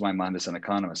kind of blows my mind as an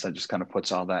economist. That just kind of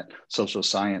puts all that social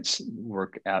science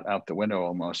work out the window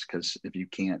almost, because if you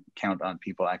can't count on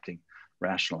people acting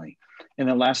rationally. And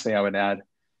then lastly, I would add,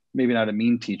 maybe not a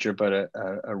mean teacher, but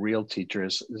a real teacher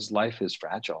is life is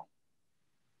fragile.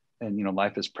 And,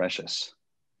 life is precious.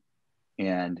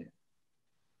 And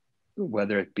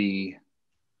whether it be,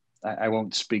 I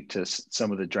won't speak to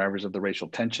some of the drivers of the racial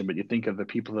tension, but you think of the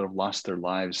people that have lost their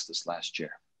lives this last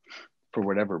year for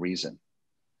whatever reason.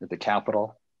 At the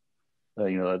Capitol,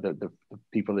 the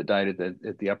people that died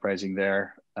at the uprising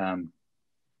there,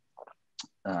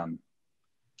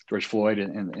 George Floyd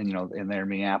and in there in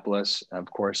Minneapolis, of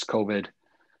course, COVID.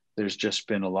 There's just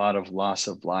been a lot of loss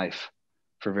of life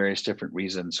for various different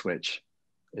reasons, which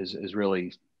is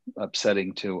really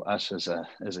upsetting to us as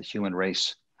a human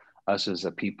race, us as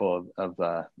a people of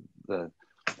the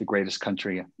greatest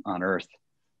country on earth.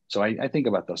 So I think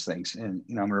about those things, and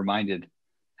I'm reminded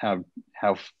how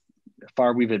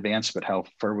far we've advanced, but how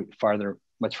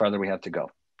much farther we have to go.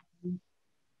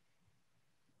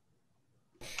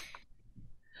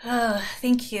 Oh,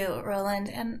 thank you, Roland.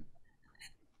 And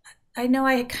I know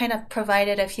I kind of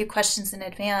provided a few questions in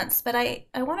advance, but I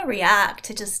want to react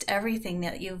to just everything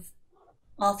that you've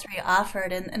all three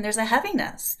offered. And there's a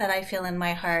heaviness that I feel in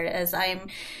my heart as I'm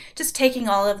just taking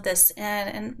all of this in.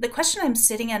 And the question I'm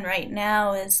sitting in right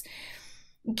now is,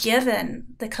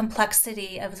 given the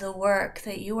complexity of the work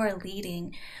that you are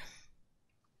leading,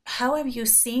 how have you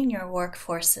seen your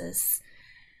workforces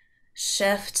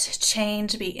shift,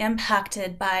 change, be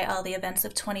impacted by all the events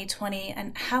of 2020?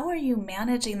 And how are you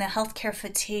managing the healthcare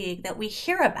fatigue that we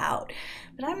hear about,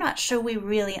 but I'm not sure we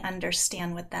really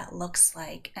understand what that looks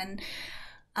like? And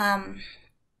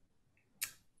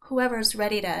whoever's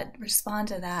ready to respond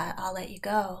to that, I'll let you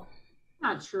go.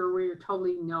 Not sure we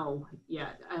totally know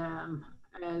yet.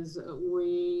 As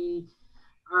we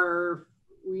are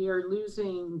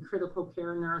losing critical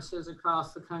care nurses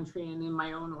across the country and in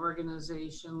my own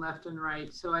organization, left and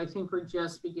right. So I think we're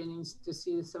just beginning to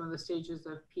see some of the stages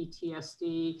of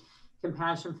PTSD,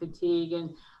 compassion fatigue.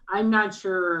 And I'm not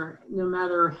sure, no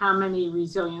matter how many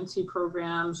resiliency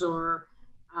programs or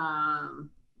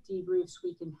debriefs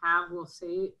we can have, will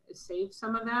save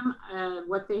some of them.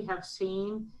 What they have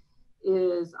seen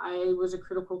is, I was a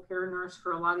critical care nurse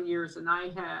for a lot of years, and I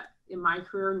had, in my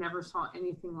career, never saw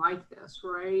anything like this,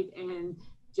 right? And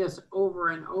just over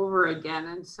and over again.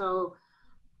 And so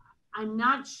I'm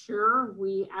not sure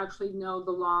we actually know the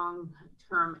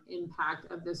long-term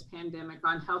impact of this pandemic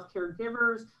on healthcare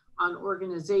givers, on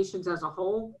organizations as a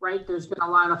whole, right? There's been a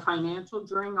lot of financial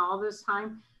during all this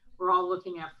time. We're all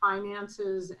looking at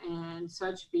finances and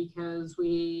such, because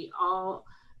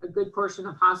a good portion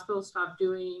of hospitals stopped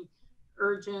doing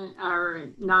urgent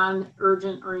or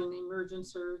non-urgent or an emergent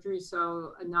surgery,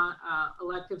 so not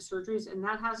elective surgeries, and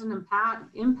that has an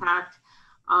impact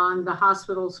on the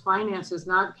hospital's finances,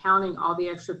 not counting all the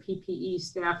extra PPE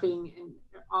staffing and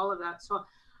all of that. So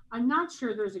I'm not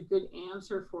sure there's a good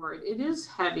answer for it. It is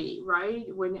heavy, right?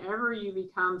 Whenever you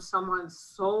become someone's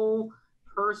sole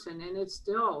person, and it's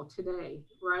still today,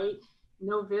 right?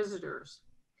 No visitors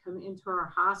come into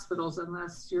our hospitals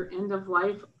unless you're end of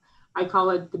life. I call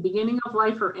it the beginning of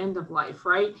life or end of life,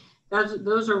 right?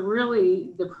 Those are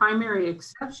really the primary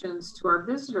exceptions to our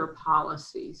visitor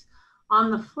policies.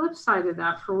 On the flip side of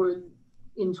that,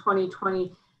 in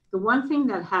 2020, the one thing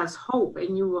that has hope,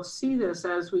 and you will see this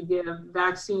as we give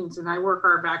vaccines, and I work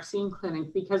our vaccine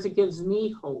clinic because it gives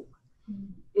me hope,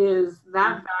 is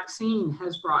that vaccine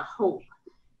has brought hope.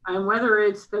 And whether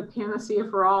it's the panacea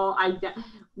for all,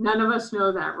 none of us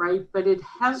know that, right? But it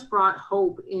has brought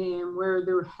hope in where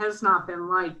there has not been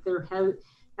light.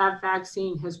 That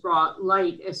vaccine has brought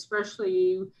light,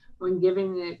 especially when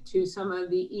giving it to some of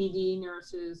the ED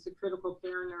nurses, the critical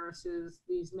care nurses,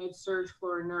 these med-surg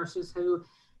floor nurses who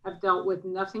have dealt with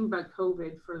nothing but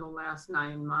COVID for the last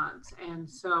 9 months. And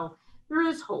so there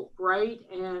is hope, right?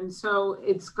 And so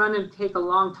it's going to take a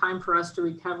long time for us to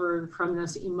recover from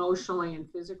this emotionally and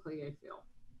physically, I feel.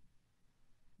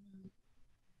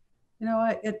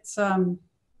 It's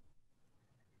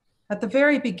at the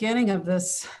very beginning of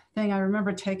this thing, I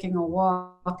remember taking a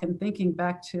walk and thinking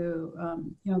back to,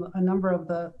 a number of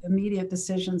the immediate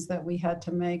decisions that we had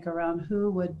to make around who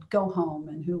would go home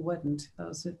and who wouldn't,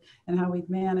 and how we'd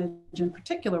manage, in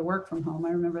particular, work from home. I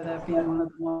remember that being one of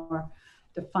the more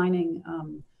defining,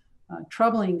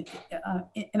 troubling,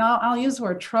 and I'll use the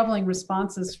word troubling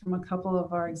responses from a couple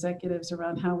of our executives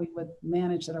around how we would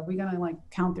manage that. Are we going to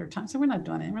count their time? So we're not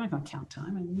doing it. We're not going to count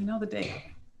time. And we know the data.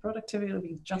 Productivity will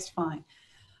be just fine.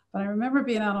 But I remember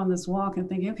being out on this walk and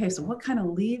thinking, okay, so what kind of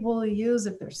leave will you use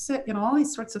if they're sick? All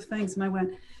these sorts of things. And I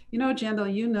went,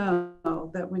 Jandell, you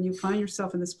know that when you find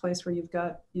yourself in this place where you've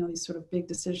got, these sort of big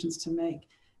decisions to make,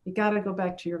 you got to go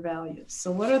back to your values.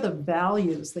 So what are the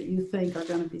values that you think are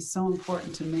going to be so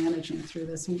important to managing through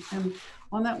this? And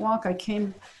on that walk, I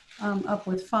came up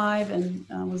with 5 and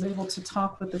was able to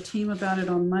talk with the team about it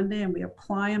on Monday, and we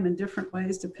apply them in different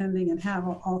ways depending, and have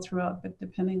all throughout, but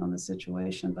depending on the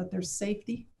situation. But there's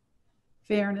safety,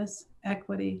 fairness,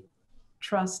 equity,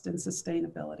 trust, and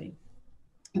sustainability.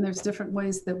 And there's different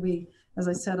ways that we, as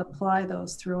I said, apply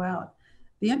those throughout.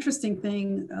 The interesting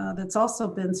thing that's also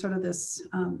been sort of this,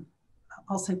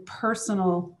 I'll say,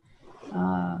 personal,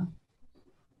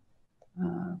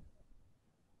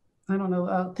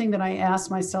 thing that I ask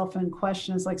myself in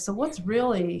question is so what's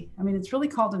really, it's really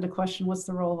called into question, what's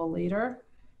the role of a leader?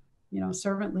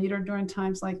 servant leader during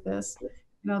times like this.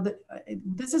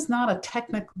 This is not a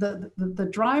technical, the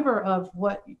driver of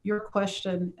what your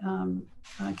question,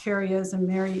 Carrie, is, and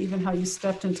Mary, even how you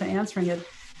stepped into answering it.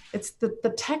 It's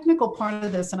the technical part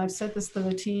of this, and I've said this to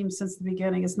the team since the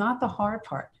beginning, is not the hard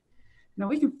part.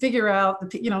 We can figure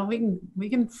out, we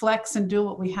can flex and do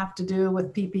what we have to do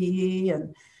with PPE,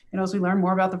 and as we learn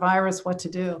more about the virus, what to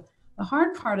do. The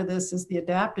hard part of this is the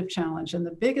adaptive challenge, and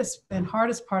the biggest and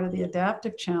hardest part of the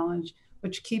adaptive challenge,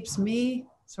 which keeps me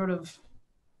sort of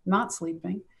not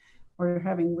sleeping or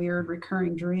having weird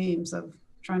recurring dreams of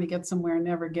trying to get somewhere and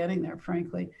never getting there,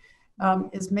 frankly,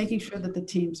 is making sure that the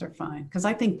teams are fine. Because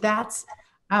I think that's,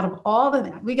 out of all of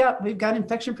that, we've got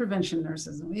infection prevention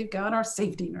nurses, and we've got our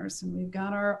safety nurse, and we've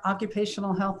got our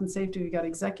occupational health and safety. We've got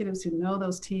executives who know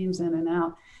those teams in and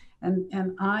out.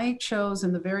 And I chose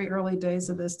in the very early days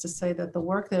of this to say that the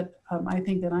work that I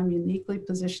think that I'm uniquely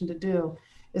positioned to do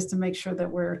is to make sure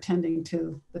that we're attending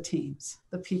to the teams,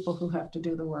 the people who have to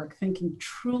do the work, thinking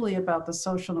truly about the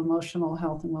social and emotional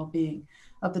health and well-being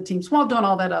of the teams while doing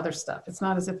all that other stuff. It's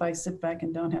not as if I sit back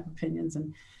and don't have opinions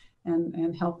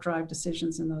and help drive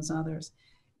decisions in those others.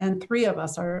 And three of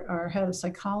us, our head of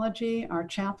psychology, our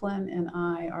chaplain, and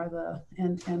I are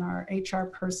and our HR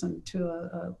person to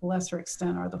a lesser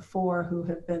extent are the four who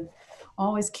have been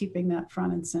always keeping that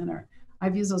front and center.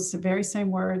 I've used those very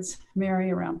same words, Mary,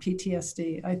 around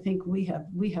PTSD. I think we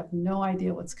have no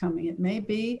idea what's coming. It may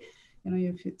be,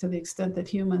 to the extent that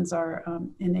humans are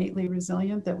innately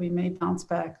resilient, that we may bounce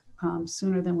back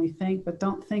sooner than we think, but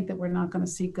don't think that we're not going to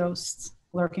see ghosts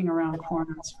lurking around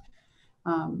corners,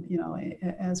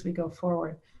 as we go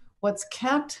forward. What's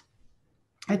kept,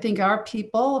 I think, our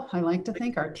people, I like to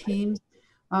think our teams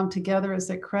together, is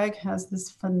that Craig has this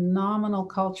phenomenal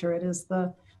culture. It is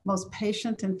the most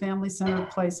patient and family-centered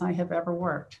place I have ever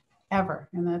worked, ever.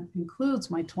 And that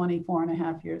includes my 24 and a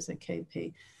half years at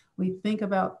KP. We think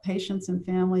about patients and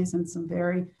families in some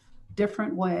very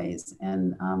different ways.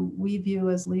 And we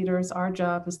view as leaders, our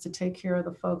job is to take care of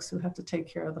the folks who have to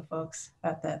take care of the folks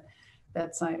at that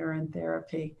bedside or in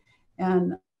therapy.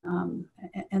 And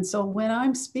so when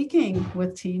I'm speaking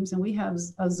with teams, and we have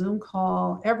a Zoom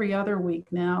call every other week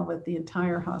now with the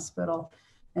entire hospital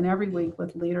and every week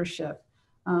with leadership,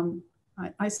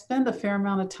 I spend a fair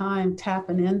amount of time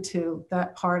tapping into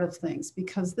that part of things,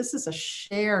 because this is a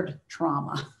shared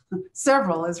trauma.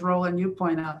 Several, as Roland, you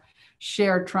point out,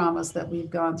 shared traumas that we've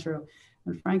gone through.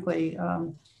 And frankly,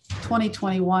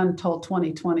 2021 told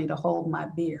 2020 to hold my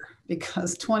beer,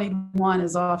 because 21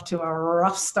 is off to a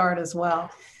rough start as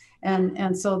well.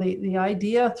 And so the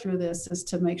idea through this is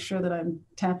to make sure that I'm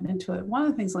tapping into it. One of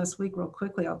the things last week, real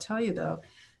quickly, I'll tell you though,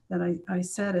 that I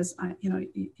said is, I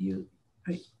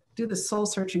do the soul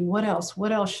searching. What else?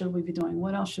 What else should we be doing?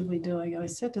 What else should we be doing? And I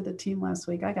said to the team last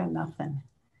week, I got nothing.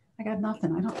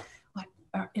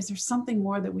 Is there something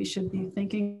more that we should be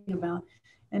thinking about?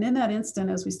 And in that instant,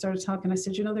 as we started talking, I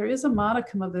said, there is a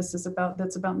modicum of this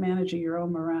that's about managing your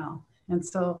own morale. And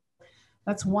so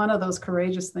that's one of those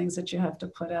courageous things that you have to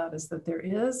put out, is that there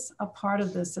is a part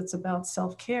of this that's about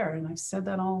self-care. And I've said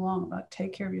that all along, about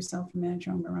take care of yourself and manage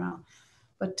your own morale.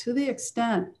 But to the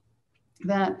extent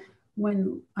that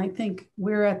when I think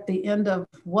we're at the end of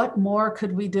what more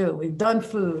could we do? We've done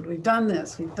food, we've done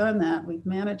this, we've done that. We've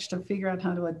managed to figure out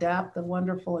how to adapt the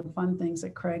wonderful and fun things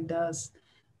that Craig does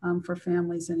for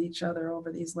families and each other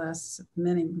over these last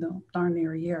darn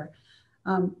near a year.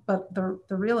 But the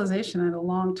realization, I had a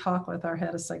long talk with our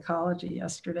head of psychology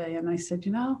yesterday, and I said,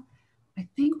 I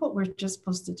think what we're just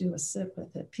supposed to do is sit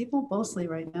with it. People mostly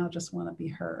right now just want to be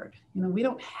heard. We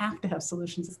don't have to have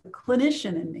solutions. It's the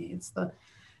clinician in me. It's the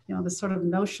sort of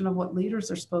notion of what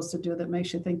leaders are supposed to do that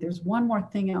makes you think there's one more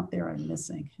thing out there I'm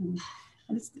missing. And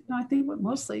it's, I think what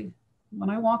mostly, when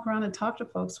I walk around and talk to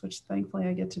folks, which thankfully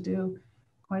I get to do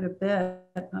quite a bit,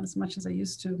 not as much as I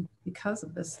used to because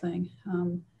of this thing.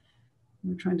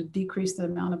 We're trying to decrease the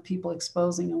amount of people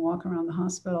exposing and walk around the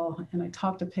hospital. And I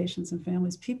talk to patients and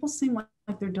families. People seem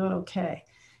like they're doing okay.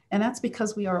 And that's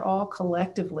because we are all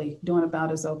collectively doing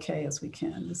about as okay as we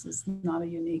can. This is not a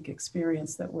unique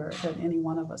experience that any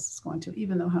one of us is going to,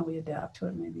 even though how we adapt to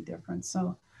it may be different.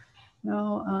 So,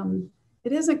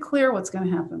 it isn't clear what's going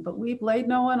to happen, but we've laid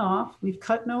no one off. We've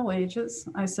cut no wages.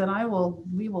 I said,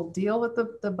 we will deal with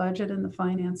the budget and the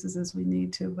finances as we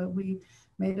need to, but we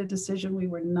made a decision we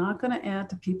were not going to add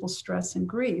to people's stress and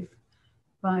grief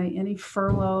by any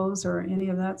furloughs or any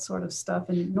of that sort of stuff.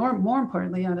 And more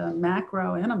importantly, at a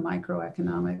macro and a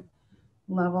microeconomic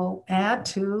level, add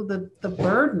to the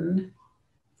burden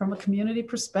from a community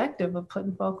perspective of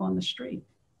putting folk on the street,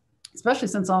 especially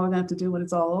since all we're going to have to do when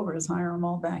it's all over is hire them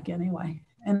all back anyway.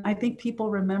 And I think people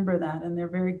remember that, and they're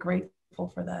very grateful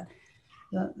for that.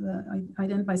 I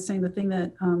end by saying the thing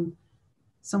that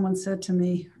someone said to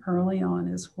me early on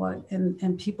is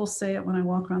and people say it when I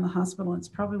walk around the hospital, it's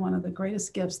probably one of the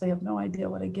greatest gifts. They have no idea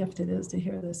what a gift it is to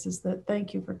hear this, is that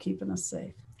thank you for keeping us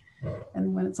safe.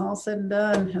 And when it's all said and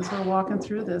done, as we're walking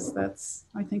through this,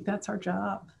 I think that's our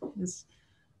job, is,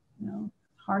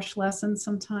 harsh lessons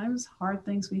sometimes, hard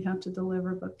things we have to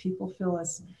deliver, but people feel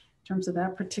us, in terms of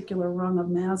that particular rung of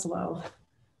Maslow,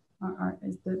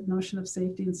 the notion of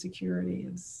safety and security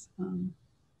is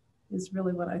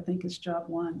really what I think is job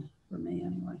one for me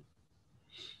anyway.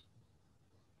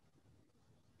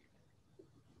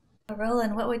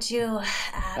 Roland, what would you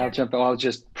add? I'll jump. I was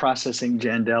just processing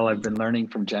Jandell. I've been learning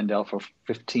from Jandell for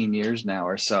 15 years now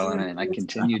or so, and I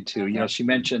continued to. She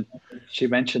mentioned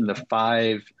the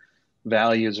 5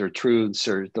 values or truths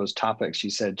or those topics. She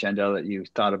said, Jandell, that you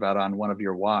thought about on one of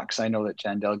your walks. I know that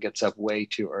Jandell gets up way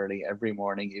too early every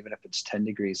morning, even if it's 10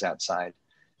 degrees outside,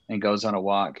 and goes on a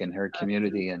walk in her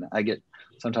community. And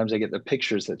sometimes I get the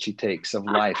pictures that she takes of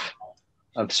life,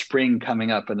 of spring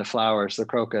coming up and the flowers, the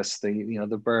crocus,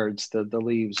 the birds, the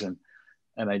leaves, and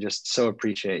I just so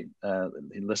appreciate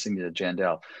listening to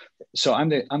Jandell. So I'm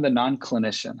the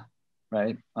non-clinician,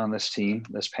 right, on this team,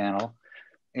 this panel.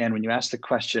 And when you ask the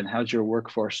question, how's your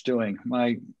workforce doing?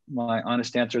 My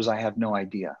honest answer is I have no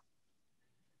idea.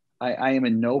 I am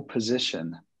in no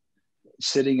position,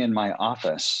 sitting in my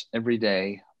office every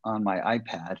day on my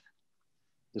iPad.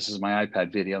 This is my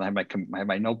iPad video. And I have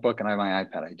my notebook and I have my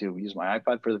iPad. I do use my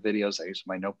iPad for the videos. I use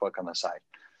my notebook on the side.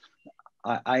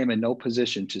 I am in no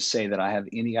position to say that I have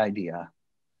any idea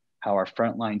how our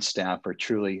frontline staff are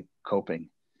truly coping.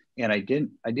 And I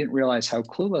didn't realize how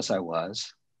clueless I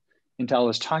was until I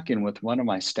was talking with one of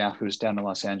my staff who's down in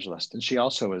Los Angeles. And she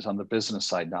also is on the business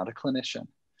side, not a clinician.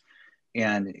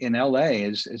 And in LA,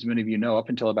 as many of you know, up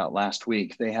until about last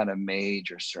week, they had a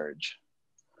major surge.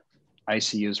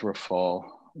 ICUs were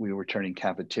full. We were turning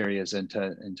cafeterias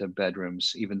into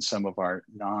bedrooms. Even some of our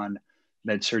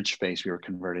non-med surge space, we were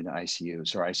converting to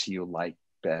ICUs or ICU-like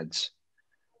beds.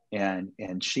 And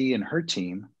she and her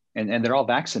team, and they're all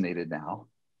vaccinated now,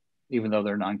 even though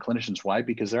they're non-clinicians. Why?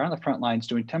 Because they're on the front lines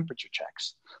doing temperature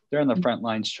checks. They're on the front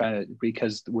lines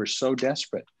because we're so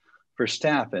desperate for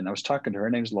staff. And I was talking to her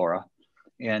name's Laura,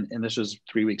 and this was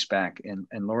 3 weeks back. And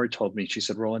Laura told me, she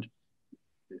said, Roland,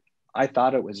 I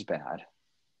thought it was bad.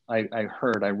 I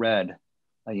read,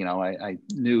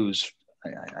 news,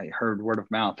 I heard word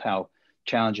of mouth how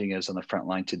challenging it is on the front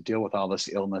line to deal with all this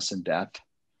illness and death,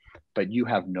 but you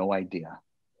have no idea.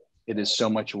 It is so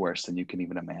much worse than you can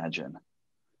even imagine.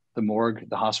 The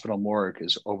hospital morgue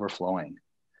is overflowing.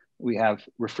 We have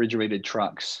refrigerated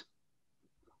trucks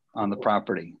on the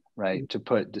property, right, to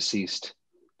put deceased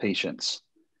patients.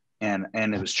 And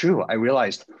it was true. I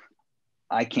realized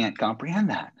I can't comprehend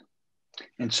that.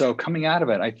 And so coming out of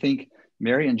it, I think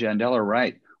Mary and Jandell are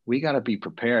right. We got to be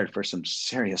prepared for some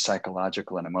serious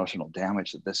psychological and emotional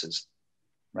damage that this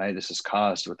is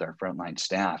caused with our frontline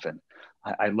staff. And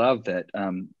I love that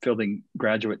Fielding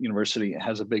Graduate University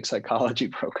has a big psychology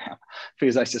program,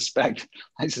 because I suspect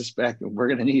we're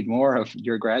going to need more of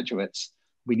your graduates.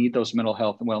 We need those mental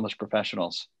health and wellness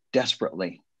professionals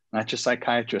desperately, not just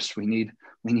psychiatrists. We need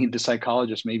the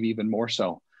psychologists, maybe even more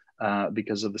so,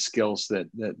 because of the skills that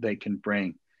they can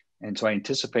bring. And so I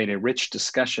anticipate a rich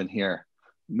discussion here.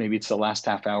 Maybe it's the last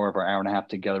half hour of our hour and a half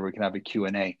together. We can have a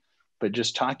Q&A, but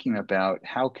just talking about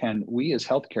how can we as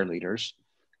healthcare leaders,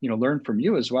 learn from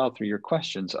you as well through your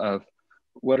questions of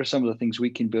what are some of the things we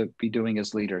can be doing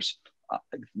as leaders.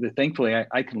 Thankfully,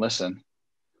 I can listen,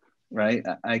 right?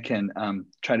 I can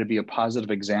try to be a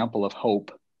positive example of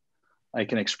hope. I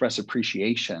can express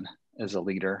appreciation as a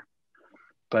leader,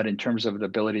 but in terms of the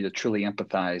ability to truly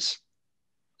empathize,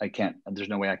 I can't. There's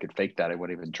no way I could fake that. I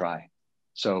wouldn't even try.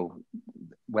 So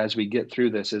as we get through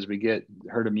this, as we get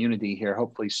herd immunity here,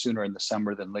 hopefully sooner in the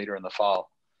summer than later in the fall,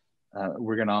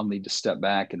 we're going to all need to step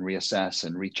back and reassess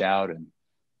and reach out and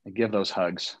give those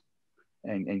hugs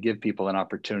and give people an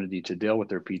opportunity to deal with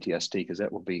their PTSD, because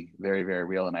that will be very, very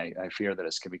real. And I fear that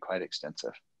it's going to be quite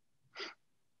extensive.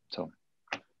 So.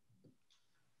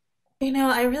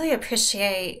 I really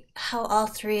appreciate how all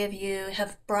three of you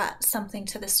have brought something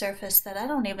to the surface that I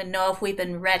don't even know if we've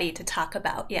been ready to talk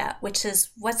about yet, which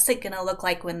is what's it going to look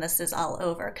like when this is all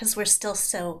over, because we're still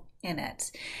so in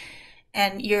it.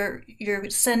 And you're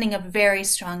sending a very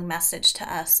strong message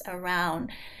to us around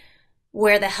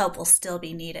where the help will still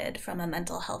be needed from a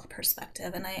mental health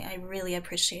perspective. And I really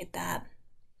appreciate that.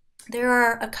 there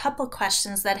are a couple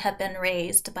questions that have been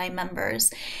raised by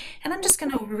members, and I'm just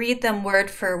going to read them word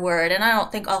for word. And I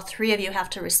don't think all three of you have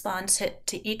to respond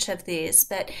to each of these,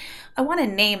 but I want to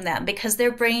name them because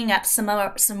they're bringing up some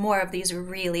more of these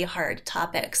really hard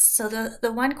topics. So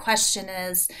the one question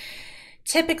is,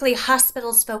 typically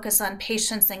hospitals focus on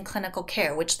patients and clinical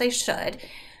care, which they should,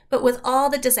 but with all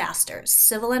the disasters,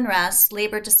 civil unrest,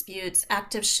 labor disputes,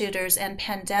 active shooters, and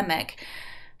pandemic,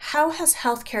 how has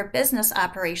healthcare business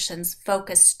operations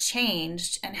focus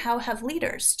changed, and how have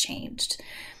leaders changed?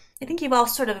 I think you've all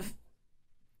sort of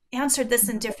answered this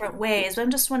in different ways, but I'm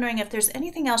just wondering if there's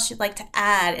anything else you'd like to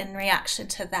add in reaction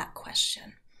to that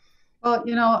question. Well,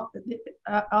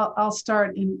 I'll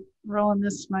start, and Roland,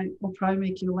 this will probably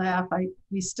make you laugh.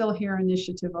 We still hear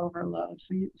initiative overload.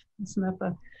 Isn't that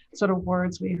the sort of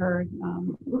words we heard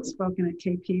spoken at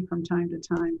KP from time to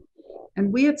time?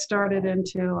 And we had started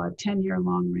into a 10-year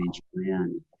long-range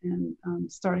plan and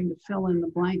starting to fill in the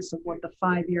blanks of what the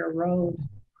 5-year road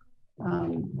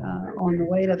on the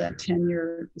way to that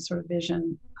 10-year sort of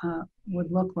vision would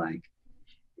look like.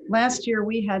 Last year,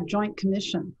 we had Joint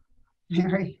Commission,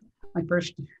 Mary, my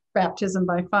first baptism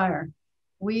by fire.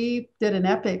 We did an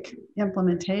epic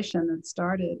implementation that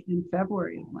started in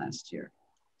February of last year.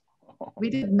 We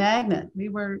did magnet.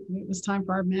 It was time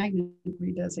for our magnet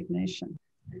redesignation.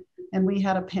 And we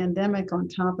had a pandemic on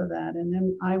top of that. And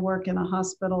then I work in a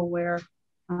hospital where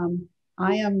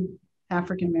I am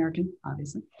African-American,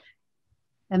 obviously.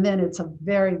 And then it's a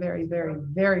very, very, very,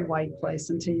 very white place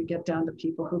until you get down to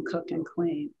people who cook and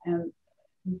clean.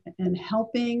 And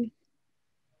helping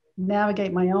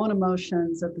navigate my own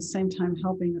emotions at the same time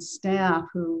helping the staff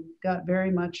who got very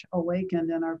much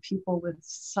awakened and are people with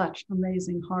such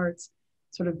amazing hearts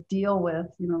sort of deal with,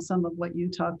 some of what you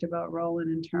talked about,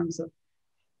 Roland, in terms of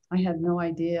I had no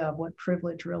idea of what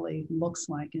privilege really looks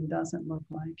like and doesn't look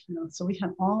like, so we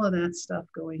had all of that stuff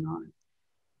going on.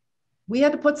 We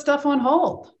had to put stuff on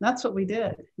hold. That's what we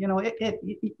did.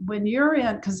 When you're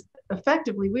in, because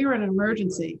effectively we were in an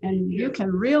emergency and you can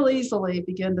real easily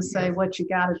begin to say what you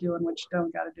got to do and what you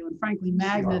don't got to do. And frankly,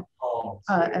 magnet,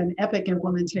 an epic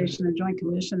implementation and Joint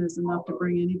Commission is enough to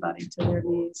bring anybody to their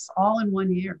knees all in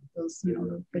 1 year. Those,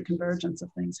 the convergence of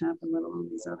things happen, let alone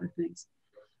these other things.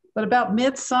 But about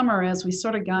midsummer, as we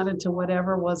sort of got into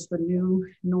whatever was the new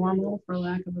normal, for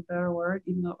lack of a better word,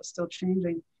 even though it was still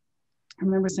changing, I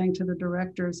remember saying to the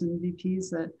directors and VPs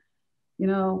that,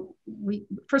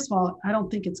 first of all, I don't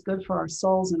think it's good for our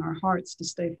souls and our hearts to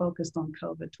stay focused on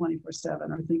COVID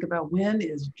 24/7 or think about when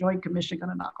is Joint Commission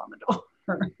going to knock on the door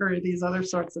or these other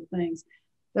sorts of things.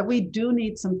 That we do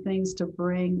need some things to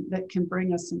bring that can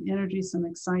bring us some energy, some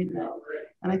excitement.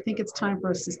 And I think it's time for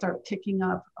us to start picking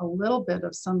up a little bit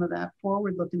of some of that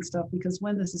forward-looking stuff, because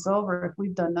when this is over, if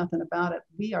we've done nothing about it,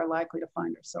 we are likely to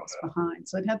find ourselves behind.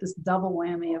 So it had this double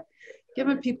whammy of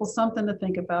giving people something to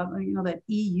think about, that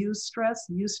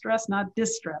eustress, not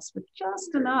distress, but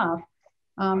just enough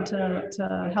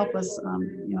to help us,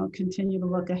 continue to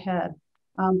look ahead.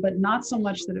 But not so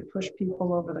much that it pushed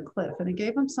people over the cliff. And it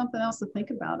gave them something else to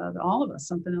think about, all of us,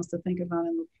 something else to think about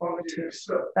and look forward to.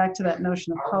 Back to that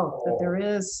notion of hope, that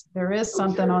there is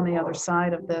something on the other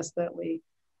side of this that we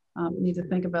need to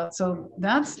think about. So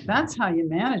that's how you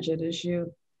manage it, is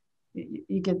you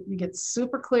get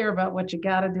super clear about what you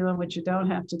got to do and what you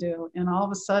don't have to do. And all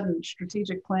of a sudden,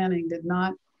 strategic planning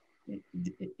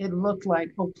it looked like,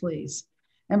 oh, please.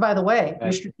 And by the way,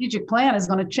 your strategic plan is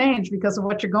going to change because of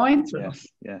what you're going through,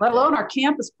 let alone our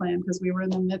campus plan, because we were in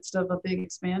the midst of a big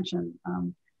expansion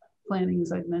planning,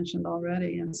 as I've mentioned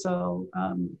already. And so,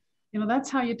 that's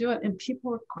how you do it. And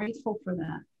people are grateful for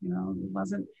that. It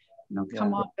wasn't,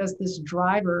 come off as this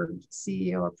driver,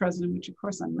 CEO or president, which of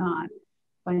course I'm not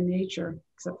by nature,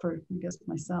 except for, I guess,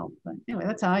 myself. But anyway,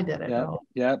 that's how I did it.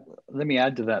 Yeah. Let me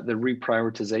add to that, the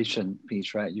reprioritization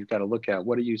piece, right? You've got to look at,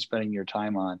 what are you spending your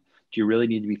time on? Do you really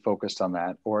need to be focused on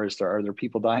that? Or are there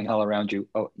people dying all around you?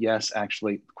 Oh, yes,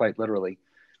 actually, quite literally.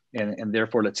 And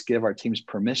therefore, let's give our teams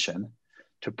permission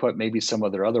to put maybe some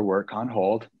of their other work on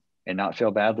hold and not feel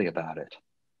badly about it.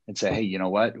 And say, hey, you know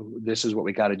what? This is what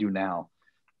we got to do now.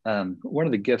 One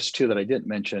of the gifts, too, that I didn't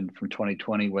mention from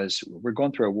 2020 was we're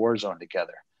going through a war zone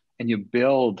together. And you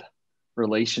build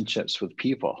relationships with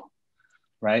people,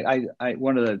 right?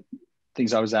 One of the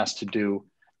things I was asked to do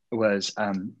was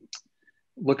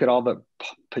look at all the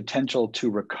potential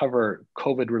to recover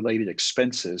COVID-related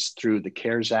expenses through the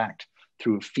CARES Act,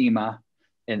 through FEMA,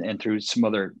 and through some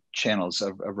other channels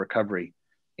of recovery.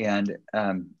 And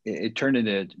it turned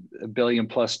into $1 billion+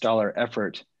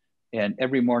 effort. And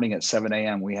every morning at 7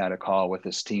 a.m., we had a call with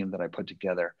this team that I put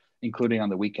together, including on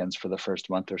the weekends for the first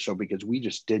month or so, because we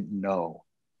just didn't know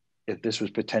if this was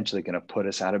potentially going to put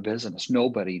us out of business.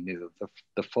 Nobody knew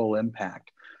the full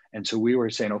impact. And so we were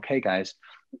saying, okay, guys,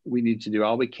 we need to do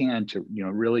all we can to,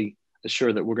 really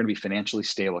assure that we're going to be financially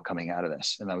stable coming out of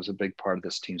this. And that was a big part of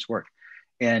this team's work.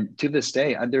 And to this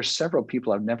day, there's several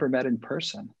people I've never met in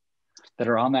person that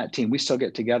are on that team. We still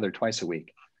get together twice a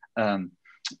week.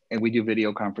 And we do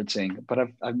video conferencing, but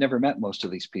I've never met most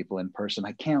of these people in person.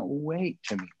 I can't wait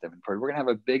to meet them in person. We're gonna have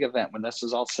a big event when this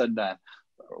is all said and done.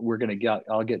 We're gonna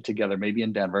all get together, maybe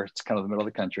in Denver. It's kind of the middle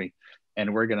of the country,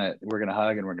 and we're gonna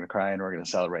hug and we're gonna cry and we're gonna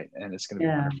celebrate, and it's gonna be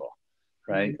wonderful,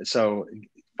 right? Mm-hmm. So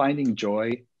finding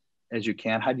joy as you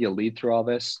can. How do you lead through all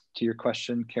this? To your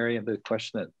question, Carrie, the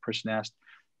question that person asked,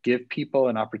 give people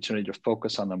an opportunity to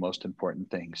focus on the most important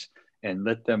things and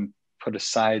let them put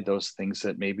aside those things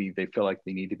that maybe they feel like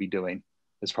they need to be doing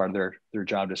as part of their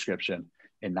job description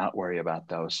and not worry about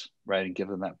those, right? And give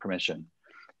them that permission.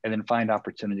 And then find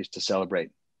opportunities to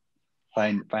celebrate,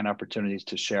 find opportunities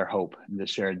to share hope and to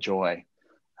share joy.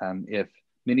 If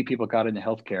many people got into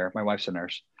healthcare, my wife's a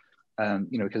nurse,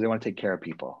 because they want to take care of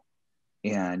people.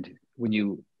 And when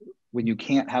you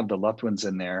can't have the loved ones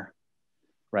in there,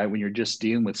 right? When you're just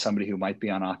dealing with somebody who might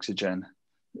be on oxygen,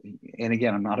 and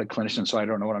again, I'm not a clinician, so I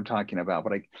don't know what I'm talking about,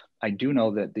 but I do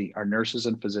know that our nurses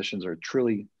and physicians are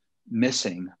truly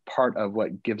missing part of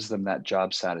what gives them that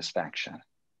job satisfaction.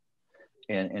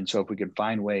 And so if we could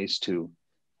find ways to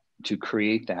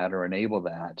create that or enable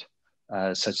that,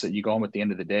 such that you go home at the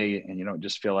end of the day and you don't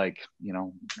just feel like,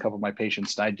 a couple of my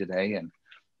patients died today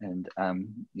and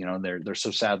they're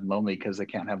so sad and lonely because they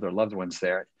can't have their loved ones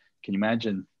there. Can you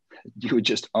imagine? You would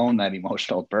just own that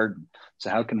emotional burden. So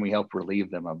how can we help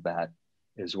relieve them of that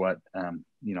is what,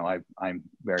 I'm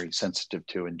very sensitive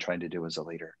to and trying to do as a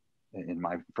leader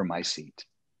from my seat.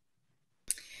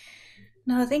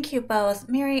 No, thank you both.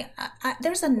 Mary,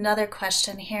 there's another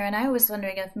question here, and I was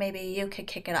wondering if maybe you could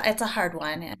kick it off. It's a hard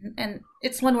one, and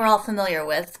it's one we're all familiar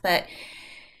with, but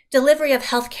delivery of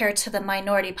healthcare to the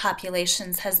minority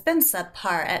populations has been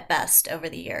subpar at best over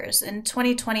the years, and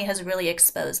 2020 has really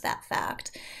exposed that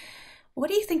fact. What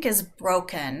do you think is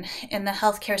broken in the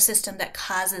healthcare system that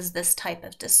causes this type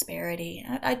of disparity?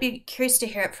 I'd be curious to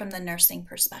hear it from the nursing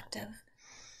perspective.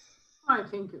 I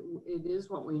think it is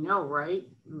what we know, right?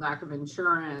 Lack of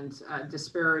insurance,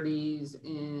 disparities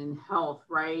in health,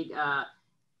 right?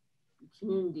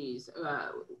 Communities.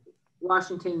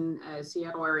 Washington,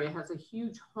 Seattle area has a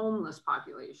huge homeless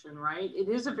population, right? It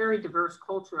is a very diverse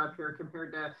culture up here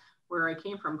compared to where I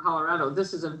came from, Colorado.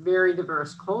 This is a very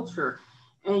diverse culture.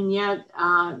 And yet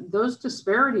those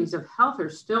disparities of health are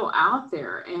still out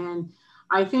there. And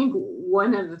I think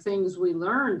one of the things we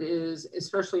learned is,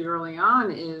 especially early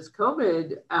on, is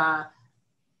COVID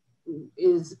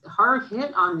is hard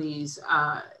hit on these,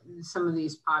 some of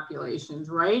these populations,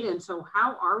 right? And so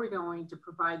how are we going to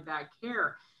provide that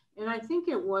care? And I think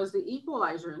it was the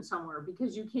equalizer in somewhere,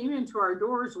 because you came into our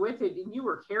doors with it and you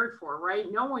were cared for,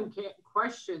 right? No one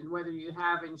questioned whether you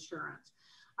have insurance.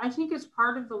 I think it's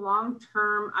part of the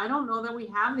long-term, I don't know that we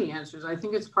have the answers. I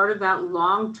think it's part of that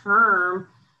long-term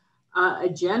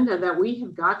agenda that we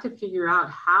have got to figure out,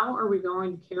 how are we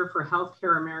going to care for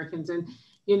healthcare Americans? And,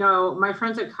 my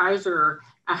friends at Kaiser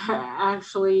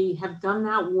actually have done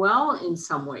that well in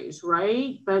some ways,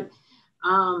 right? But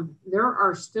there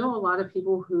are still a lot of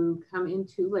people who come in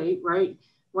too late, right?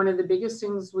 One of the biggest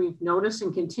things we've noticed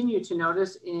and continue to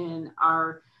notice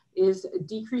is a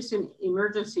decrease in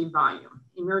emergency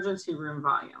room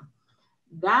volume.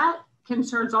 That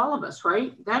concerns all of us,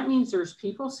 right? That means there's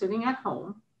people sitting at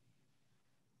home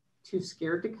too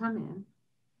scared to come in.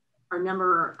 Our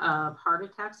number of heart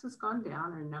attacks has gone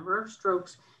down, our number of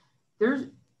strokes,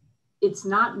 it's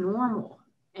not normal.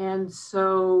 And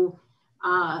so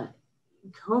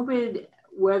COVID,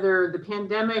 whether the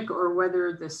pandemic or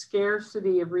whether the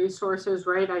scarcity of resources,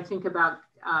 right? I think about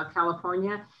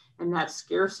California, and that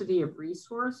scarcity of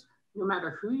resource, no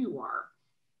matter who you are,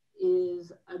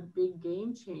 is a big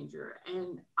game changer.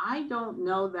 And I don't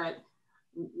know that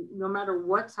no matter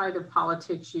what side of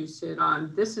politics you sit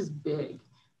on, this is big,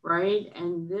 right?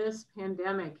 And this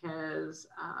pandemic has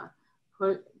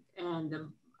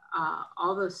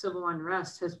all the civil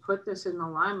unrest has put this in the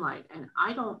limelight. And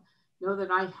I don't know that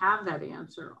I have that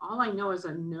answer. All I know as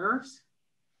a nurse,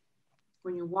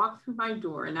 when you walk through my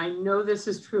door, and I know this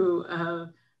is true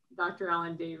of Dr.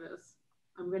 Allen-Davis,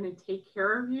 I'm going to take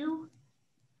care of you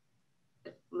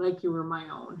like you were my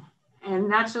own.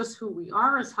 And that's just who we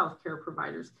are as healthcare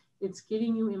providers. It's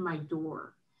getting you in my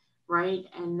door, right?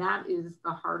 And that is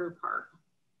the harder part.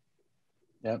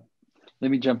 Yep.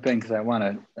 Let me jump in because I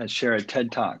want to share a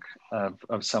TED Talk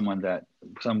of some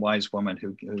wise woman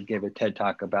who gave a TED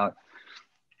Talk about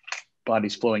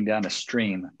bodies flowing down a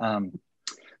stream.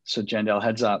 So Jandell,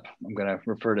 heads up, I'm going to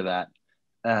refer to that.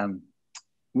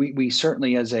 We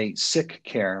certainly, as a sick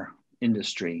care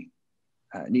industry,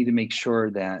 need to make sure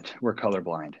that we're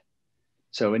colorblind.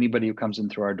 So anybody who comes in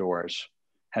through our doors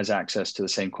has access to the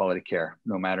same quality care,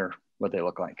 no matter what they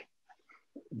look like.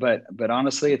 But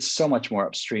honestly, it's so much more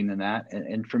upstream than that.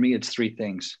 And for me, it's three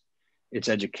things. It's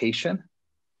education.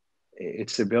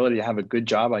 It's the ability to have a good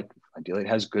job. Ideally, it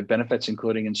has good benefits,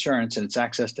 including insurance, and it's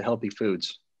access to healthy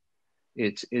foods.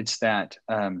 It's that,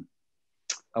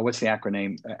 what's the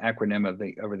acronym of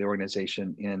the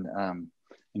organization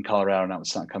in Colorado? Now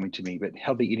it's not coming to me, but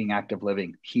healthy eating, active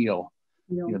living, HEAL.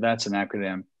 You know, that's an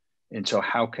acronym. And so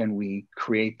how can we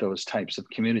create those types of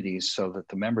communities so that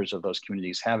the members of those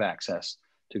communities have access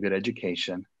to good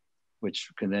education, which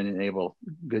can then enable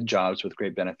good jobs with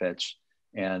great benefits,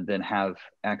 and then have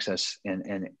access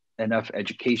and enough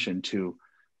education to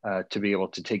be able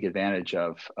to take advantage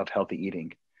of healthy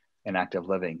eating and active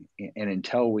living. And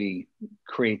until we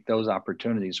create those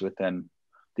opportunities within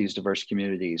these diverse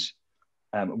communities,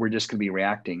 we're just going to be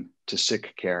reacting to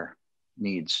sick care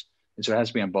needs. And so it has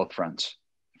to be on both fronts,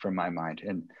 from my mind.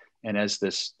 And as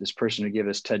this person who gave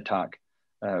this TED Talk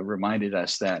reminded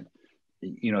us that,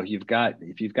 you know, if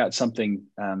you've got something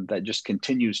that just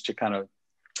continues to kind of,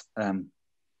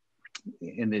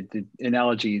 in the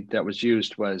analogy that was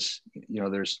used was, you know,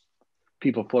 there's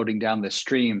people floating down this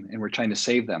stream and we're trying to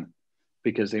save them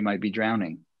because they might be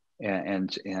drowning,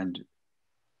 and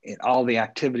all the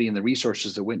activity and the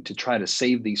resources that went to try to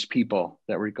save these people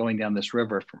that were going down this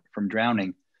river from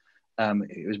drowning,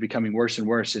 it was becoming worse and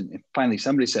worse. And finally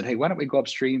somebody said, hey, why don't we go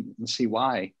upstream and see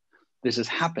why this is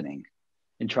happening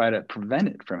and try to prevent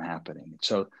it from happening?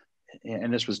 So,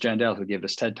 and this was Jandell who gave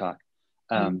this TED Talk.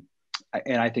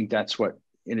 And I think that's what,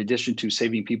 in addition to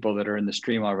saving people that are in the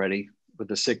stream already with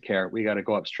the sick care, we got to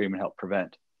go upstream and help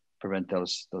prevent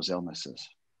those illnesses.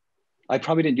 I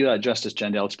probably didn't do that justice,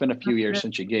 Jandell. It's been a few years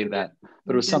since you gave that,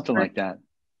 but it was something like that.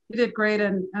 You did great.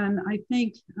 And I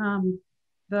think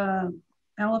the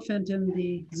elephant in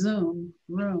the Zoom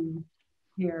room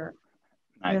here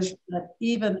is that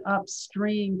even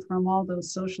upstream from all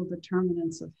those social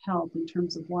determinants of health, in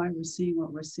terms of why we're seeing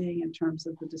what we're seeing, in terms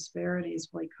of the disparities,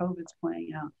 the way COVID's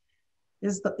playing out,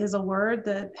 is a word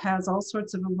that has all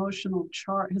sorts of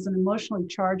has an emotionally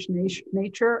charged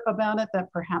nature about it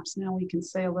that perhaps now we can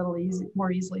say a little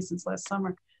more easily since last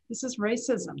summer. This is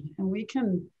racism, and we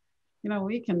can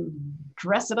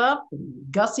dress it up,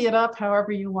 gussy it up,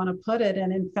 however you want to put it.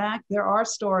 And in fact, there are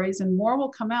stories, and more will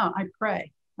come out. I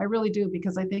pray. I really do,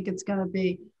 because I think it's going to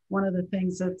be one of the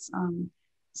things that's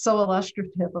so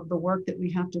illustrative of the work that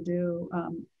we have to do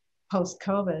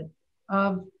post-COVID,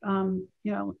 of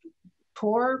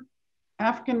poor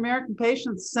African-American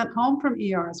patients sent home from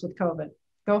ERs with COVID.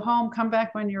 Go home, come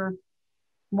back when you're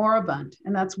moribund.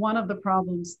 And that's one of the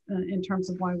problems in terms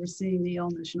of why we're seeing the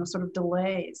illness, sort of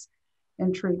delays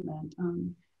in treatment.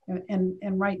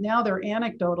 And right now they're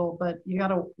anecdotal, but you got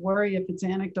to worry if it's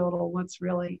anecdotal, what's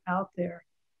really out there.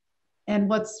 And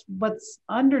what's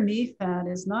underneath that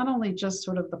is not only just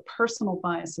sort of the personal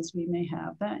biases we may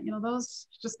have, that, those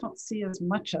just don't see as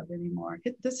much of anymore.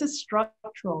 This is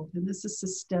structural and this is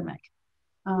systemic.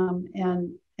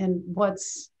 And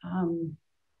what's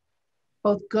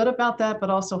both good about that,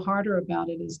 but also harder about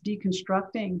it, is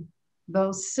deconstructing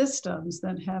those systems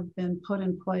that have been put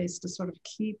in place to sort of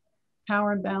keep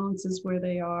power imbalances where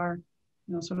they are,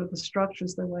 sort of the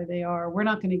structures the way they are. We're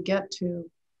not going to get to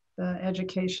the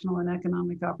educational and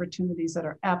economic opportunities that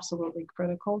are absolutely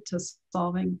critical to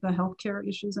solving the healthcare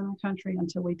issues in the country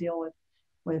until we deal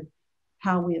with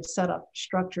how we have set up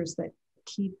structures that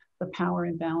keep the power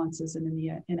imbalances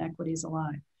and inequities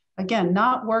alive. Again,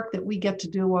 not work that we get to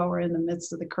do while we're in the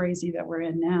midst of the crazy that we're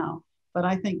in now, but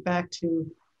I think back to,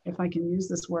 if I can use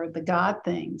this word, the God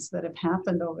things that have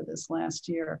happened over this last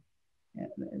year.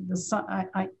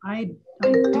 I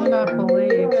do not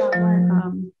believe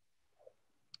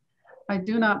I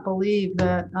do not believe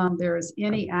that there is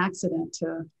any accident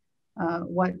to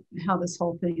how this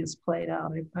whole thing is played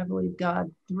out. I believe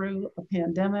God, through a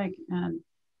pandemic and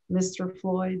Mr.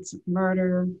 Floyd's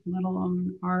murder, let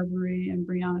alone Arbery and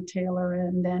Breonna Taylor,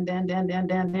 and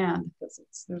because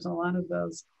there's a lot of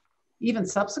those, even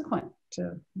subsequent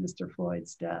to Mr.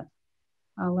 Floyd's death,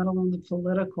 let alone the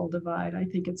political divide. I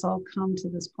think it's all come to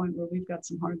this point where we've got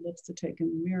some hard looks to take in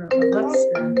the mirror. But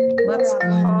let's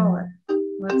call it.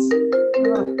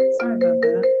 Sorry about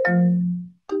that.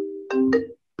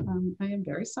 I am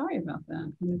very sorry about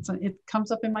that. And it comes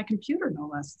up in my computer, no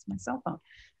less. It's my cell phone.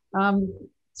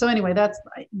 So anyway, that's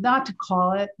not to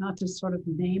call it, not to sort of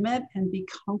name it and be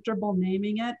comfortable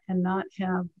naming it, and not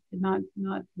have not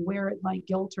wear it like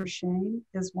guilt or shame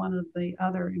is one of the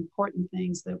other important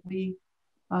things that we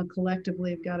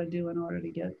collectively have got to do in order to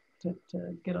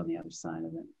get on the other side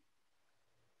of it.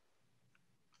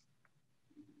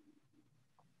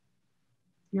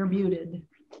 You're muted.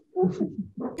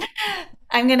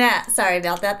 Sorry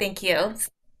about that. Thank you.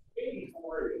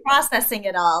 Processing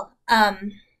it all.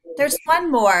 There's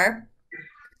one more.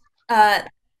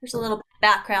 There's a little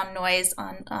background noise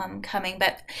on coming,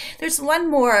 but there's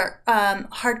one more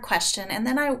hard question, and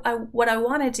then what I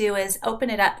want to do is open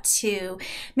it up to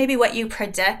maybe what you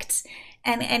predict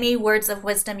and any words of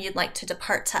wisdom you'd like to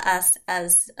depart to us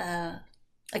as a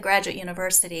graduate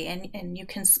university, and you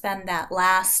can spend that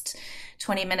last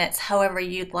 20 minutes however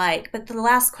you'd like. But the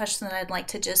last question that I'd like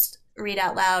to just read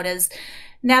out loud is,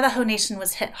 Navajo Nation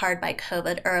was hit hard by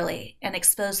COVID early and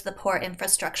exposed the poor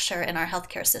infrastructure in our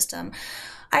healthcare system.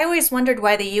 I always wondered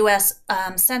why the U.S.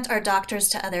 Sent our doctors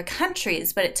to other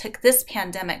countries, but it took this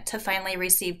pandemic to finally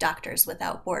receive Doctors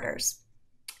Without Borders.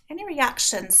 Any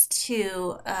reactions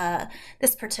to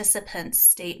this participant's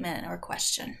statement or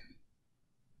question?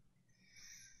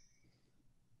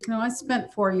 No, I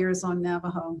spent 4 years on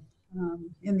Navajo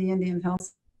in the Indian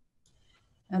Health.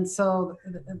 And so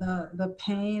the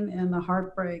pain and the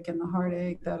heartbreak and the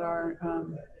heartache that our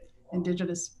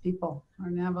Indigenous people, our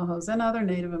Navajos and other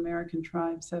Native American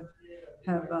tribes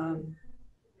have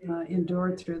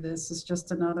endured through this is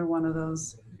just another one of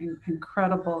those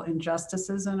incredible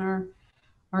injustices in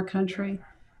our country.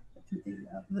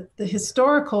 The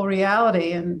historical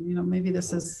reality, and maybe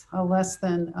this is a less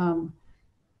than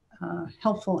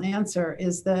helpful answer,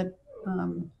 is that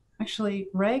actually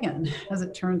Reagan, as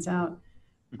it turns out,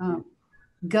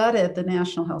 gutted the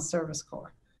National Health Service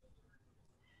Corps.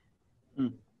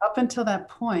 Up until that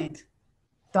point,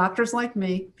 doctors like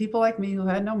me, people like me who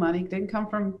had no money, didn't come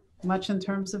from much in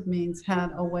terms of means,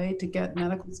 had a way to get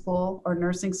medical school or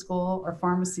nursing school or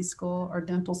pharmacy school or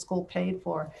dental school paid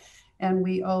for. And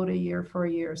we owed a year for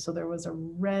a year. So there was a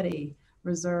ready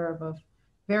reserve of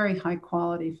very high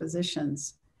quality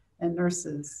physicians and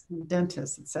nurses and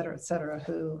dentists, et cetera,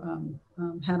 who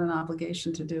had an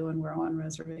obligation to do and were on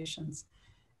reservations.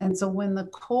 And so when the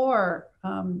Corps,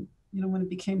 when it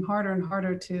became harder and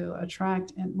harder to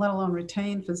attract and let alone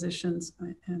retain physicians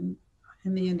and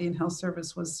in the Indian Health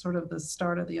Service, was sort of the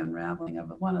start of the unraveling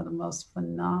of one of the most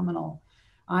phenomenal,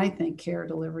 I think, care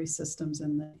delivery systems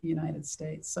in the United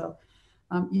States. So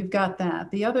you've got that.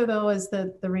 The other, though, is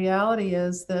that the reality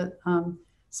is that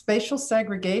spatial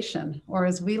segregation, or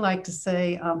as we like to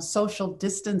say, social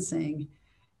distancing,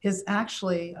 is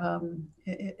actually,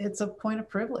 it's a point of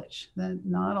privilege that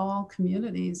not all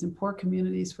communities, and poor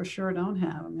communities for sure, don't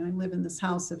have. I mean, I live in this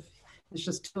house, if it's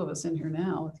just two of us in here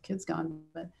now with the kids gone,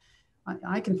 but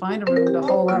I can find a room to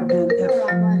hole up in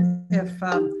if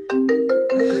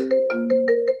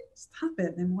stop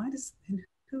it. And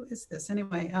who is this?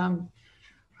 Anyway, I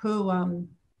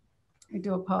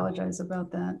do apologize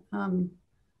about that.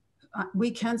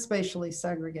 We can spatially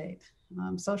segregate.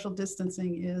 Social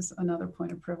distancing is another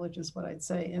point of privilege, is what I'd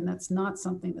say. And that's not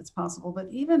something that's possible. But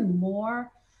even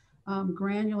more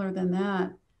granular than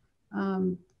that,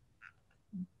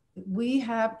 we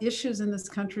have issues in this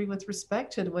country with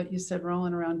respect to what you said,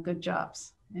 Roland, around good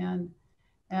jobs and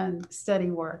steady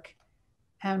work.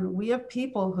 And we have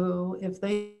people who, if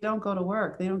they don't go to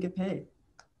work, they don't get paid.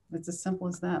 It's as simple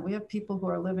as that. We have people who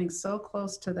are living so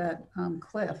close to that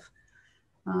cliff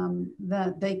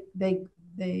that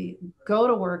they go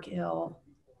to work ill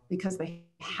because they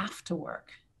have to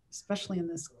work, especially in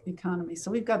this economy. So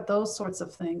we've got those sorts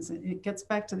of things. It gets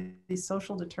back to these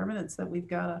social determinants that we've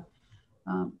got to,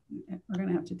 we're going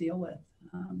to have to deal with,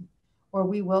 or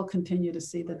we will continue to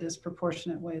see the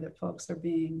disproportionate way that folks are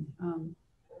being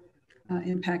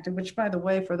impacted, which, by the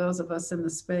way, for those of us in the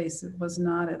space, it was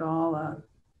not at all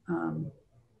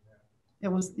it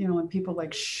was, when people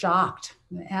like shocked,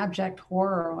 the abject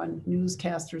horror on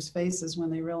newscasters' faces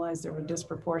when they realized there were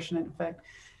disproportionate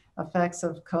effects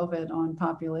of COVID on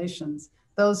populations.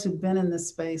 Those who'd been in this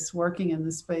space, working in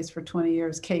this space for 20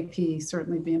 years, KP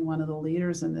certainly being one of the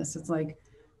leaders in this, it's like,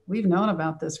 we've known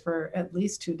about this for at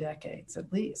least 2 decades,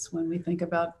 at least, when we think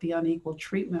about the unequal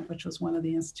treatment, which was one of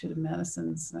the Institute of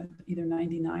Medicine's, either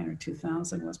 99 or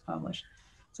 2000 was published.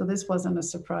 So this wasn't a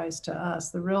surprise to us.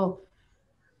 The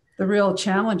real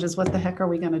challenge is, what the heck are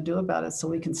we going to do about it so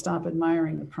we can stop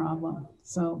admiring the problem?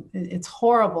 So it's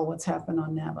horrible what's happened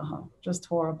on Navajo, just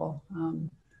horrible.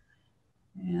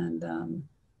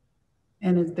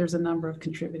 There's a number of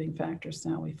contributing factors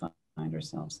now we find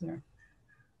ourselves there.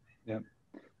 Yep.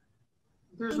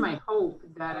 There's my hope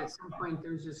that at some point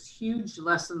there's just huge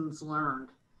lessons learned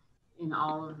in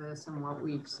all of this and what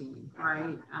we've seen,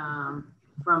 right?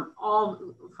 From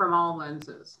all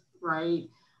lenses, right?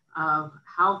 Of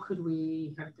how could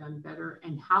we have done better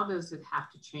and how does it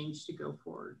have to change to go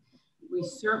forward? We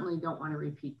certainly don't want to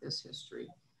repeat this history.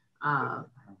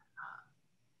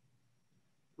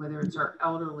 Whether it's our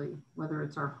elderly, whether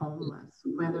it's our homeless,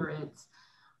 whether it's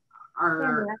our, not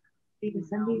where we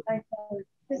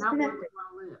want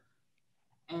to live.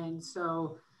 And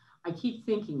so I keep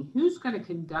thinking, who's going to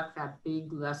conduct that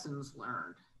big lessons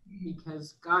learned?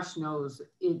 Because gosh knows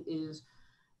it is,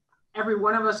 every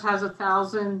one of us has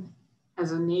 1,000.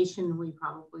 As a nation, we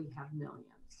probably have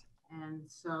millions. And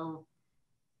so,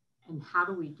 and how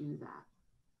do we do that?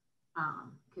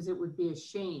 Because it would be a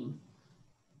shame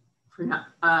for not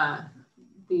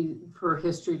for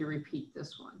history to repeat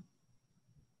this one.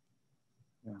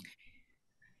 Yeah.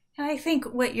 And I think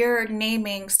what you're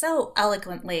naming so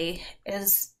eloquently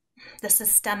is the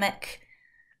systemic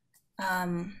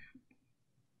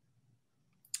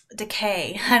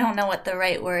decay. I don't know what the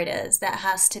right word is, that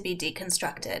has to be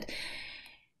deconstructed.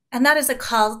 And that is a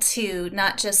call to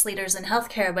not just leaders in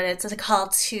healthcare, but it's a call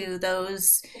to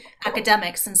those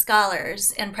academics and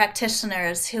scholars and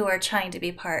practitioners who are trying to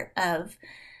be part of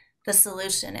the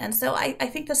solution. And so I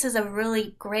think this is a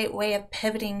really great way of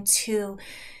pivoting to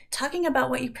talking about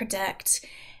what you predict.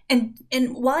 And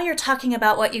while you're talking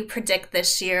about what you predict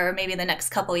this year or maybe the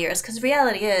next couple of years, because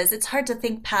reality is it's hard to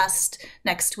think past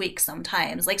next week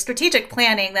sometimes. Like strategic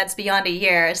planning that's beyond a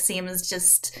year seems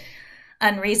just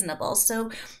unreasonable.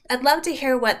 So I'd love to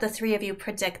hear what the three of you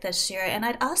predict this year. And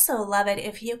I'd also love it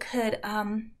if you could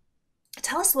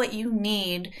tell us what you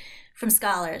need from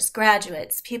scholars,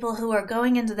 graduates, people who are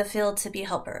going into the field to be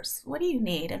helpers. What do you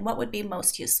need and what would be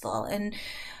most useful? And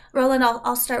Roland,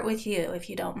 I'll start with you if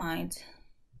you don't mind.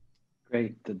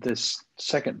 Great. This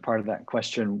second part of that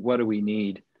question, what do we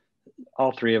need?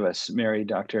 All three of us, Mary,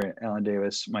 Dr.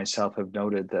 Allen-Davis, myself, have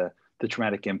noted the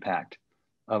traumatic impact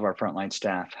of our frontline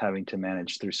staff having to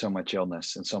manage through so much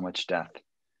illness and so much death.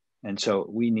 And so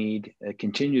we need a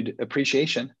continued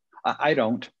appreciation. I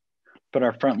don't, but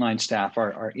our frontline staff,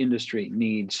 our industry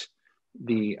needs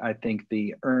I think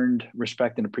the earned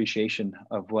respect and appreciation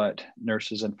of what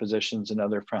nurses and physicians and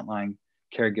other frontline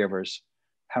caregivers,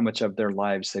 how much of their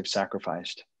lives they've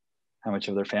sacrificed, how much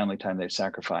of their family time they've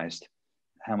sacrificed,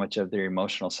 how much of their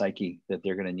emotional psyche that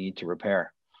they're going to need to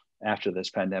repair after this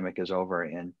pandemic is over,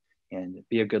 and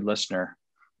be a good listener.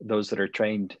 Those that are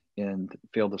trained in the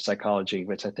field of psychology,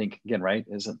 which I think, again, right,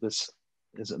 isn't this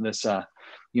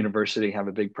university have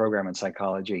a big program in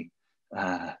psychology?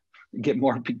 Get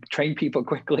more train people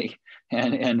quickly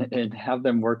and have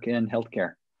them work in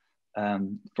healthcare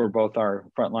for both our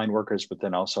frontline workers, but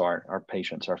then also our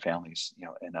patients, our families,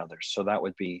 and others. So that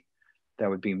would be a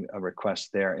request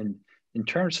there. And in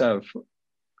terms of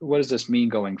what does this mean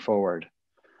going forward,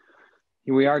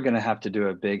 we are going to have to do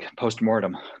a big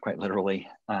postmortem, quite literally,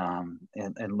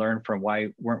 and learn from why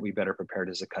weren't we better prepared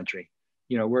as a country.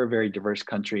 We're a very diverse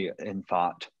country in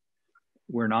thought.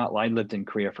 We're not. I lived in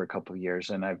Korea for a couple of years,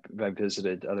 and I've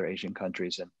visited other Asian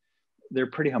countries, and they're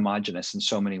pretty homogenous in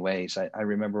so many ways. I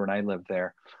remember when I lived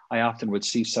there, I often would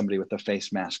see somebody with a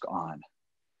face mask on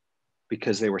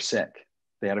because they were sick.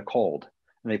 They had a cold,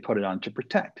 and they put it on to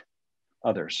protect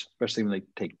others, especially when they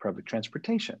take public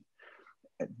transportation.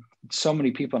 So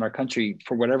many people in our country,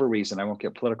 for whatever reason, I won't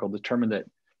get political, determined that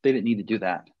they didn't need to do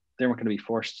that. They weren't going to be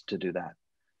forced to do that.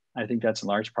 I think that's in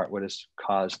large part what has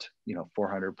caused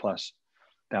 400,000+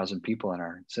 people and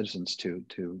our citizens to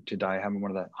die, having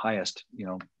one of the highest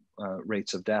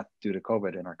rates of death due to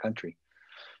COVID in our country.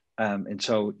 And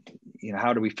so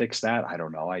how do we fix that? I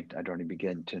don't know. I don't even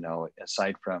begin to know.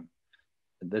 Aside from,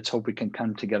 let's hope we can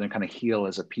come together and kind of heal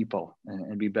as a people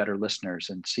and be better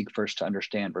listeners and seek first to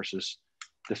understand versus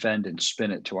defend and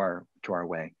spin it to our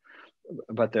way.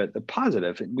 But the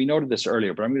positive, we noted this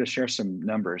earlier, but I'm going to share some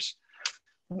numbers.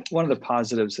 One of the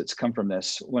positives that's come from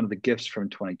this, one of the gifts from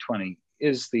 2020,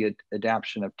 is the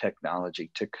adaptation of technology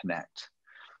to connect.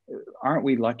 Aren't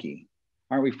we lucky?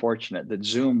 Aren't we fortunate that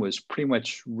Zoom was pretty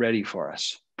much ready for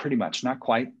us? Pretty much, not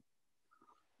quite.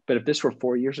 But if this were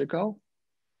 4 years ago,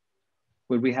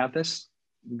 would we have this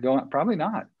going? Probably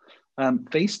not.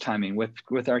 FaceTiming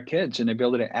with our kids and the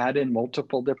ability to add in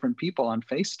multiple different people on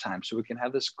FaceTime so we can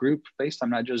have this group FaceTime,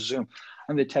 not just Zoom.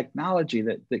 And the technology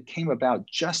that came about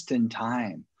just in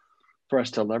time for us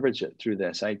to leverage it through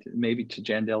this. Maybe to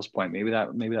Jandell's point, maybe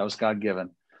that was God-given.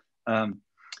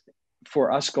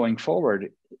 For us going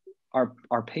forward,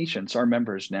 our patients, our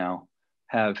members now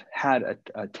have had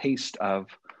a taste of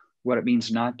what it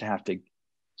means not to have to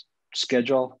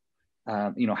schedule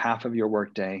half of your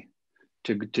workday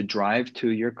to drive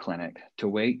to your clinic, to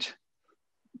wait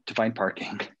to find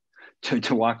parking,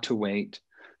 to walk, to wait,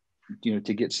 to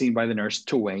get seen by the nurse,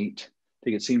 to wait,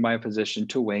 to get seen by a physician,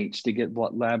 to wait, to get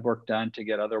lab work done, to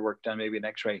get other work done, maybe an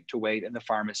x-ray, to wait in the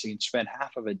pharmacy and spend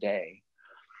half of a day,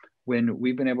 when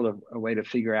we've been able to a way to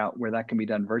figure out where that can be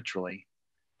done virtually,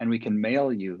 and we can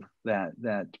mail you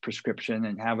that prescription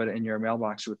and have it in your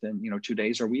mailbox within 2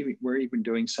 days, or we're even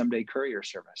doing same day courier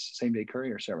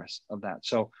service of that.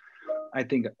 So I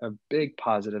think a big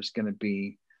positive is going to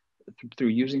be through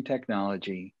using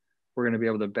technology, we're going to be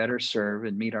able to better serve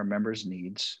and meet our members'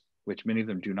 needs, which many of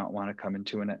them do not want to come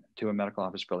into a medical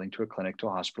office building, to a clinic, to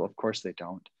a hospital. Of course they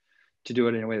don't. To do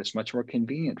it in a way that's much more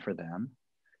convenient for them.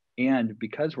 And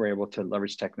because we're able to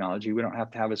leverage technology, we don't have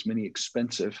to have as many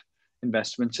expensive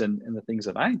investments in the things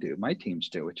that I do, my teams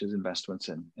do, which is investments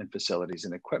in facilities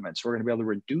and equipment. So we're going to be able to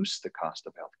reduce the cost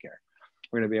of healthcare.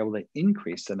 We're going to be able to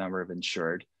increase the number of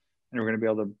insured, and we're going to be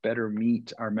able to better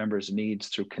meet our members' needs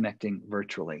through connecting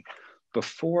virtually.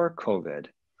 Before COVID,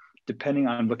 depending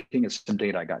on looking at some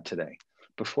data I got today,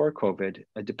 before COVID,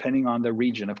 depending on the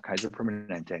region of Kaiser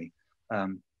Permanente,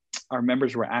 our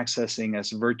members were accessing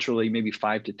us virtually maybe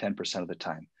 5 to 10% of the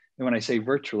time. And when I say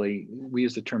virtually, we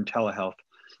use the term telehealth.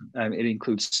 It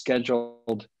includes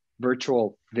scheduled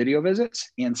virtual video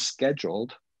visits and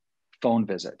scheduled phone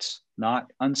visits,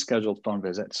 not unscheduled phone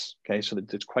visits. Okay, so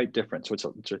it's quite different. So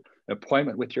it's an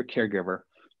appointment with your caregiver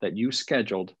that you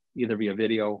scheduled either via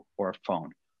video or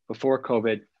phone. Before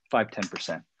COVID,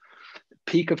 5-10%.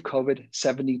 Peak of COVID,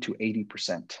 70 to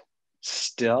 80%.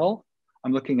 Still,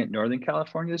 I'm looking at Northern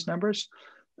California's numbers.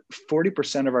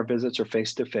 40% of our visits are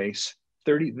face-to-face.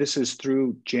 This is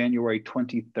through January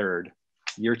 23rd,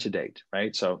 year to date,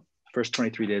 right? So first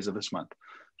 23 days of this month.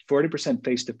 40%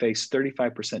 face-to-face,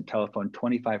 35% telephone,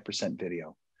 25%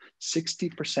 video.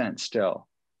 60% still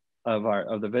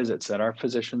of the visits that our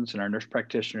physicians and our nurse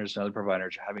practitioners and other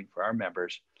providers are having for our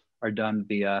members are done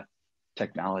via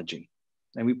technology.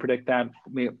 And we predict that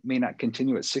may not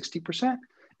continue at 60%.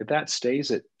 If that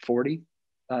stays at 40%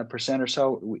 or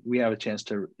so, we have a chance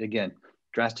to, again,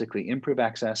 drastically improve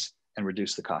access and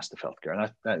reduce the cost of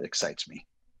healthcare. That excites me.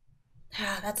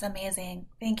 Ah, that's amazing.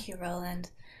 Thank you, Roland.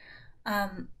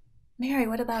 Mary,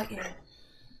 what about you?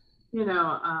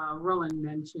 Roland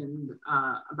mentioned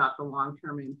about the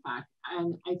long-term impact,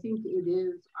 and I think it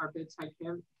is our bedside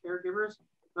caregivers,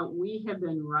 but we have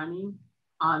been running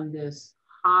on this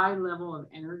high level of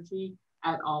energy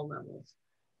at all levels.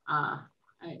 I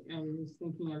was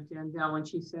thinking of Jandell when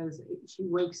she says she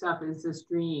wakes up as this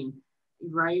dream,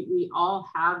 right? We all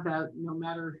have that, no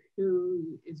matter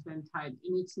who has been tied.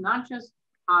 And it's not just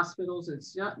hospitals,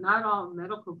 it's not all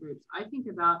medical groups. I think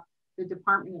about the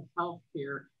Department of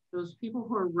Healthcare, those people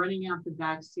who are running out the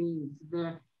vaccines,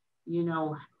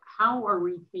 how are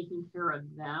we taking care of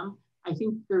them? I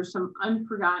think there's some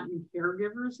unforgotten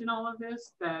caregivers in all of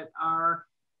this that are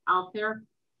out there.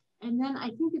 And then I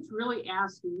think it's really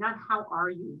asking, not how are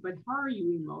you, but how are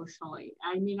you emotionally?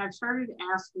 I mean, I've started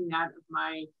asking that of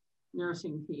my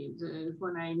nursing teams is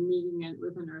when I'm meeting it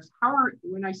with a nurse.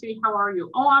 When I say, how are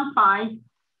you? Oh, I'm fine.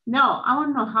 No, I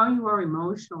want to know how you are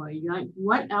emotionally. Like,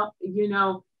 what else,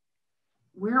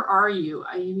 where are you?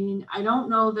 I mean, I don't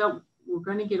know that we're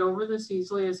going to get over this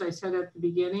easily, as I said at the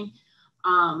beginning.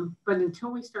 But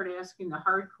until we start asking the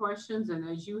hard questions, and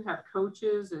as you have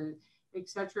coaches and et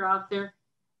cetera out there,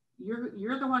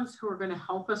 you're the ones who are going to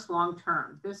help us long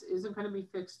term. This isn't going to be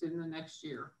fixed in the next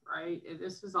year, right?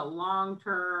 This is a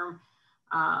long-term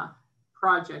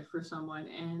project for someone.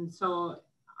 And so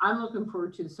I'm looking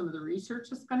forward to some of the research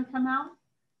that's going to come out,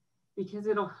 because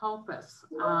it'll help us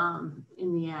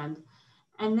in the end.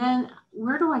 And then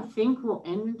where do I think we'll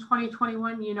end in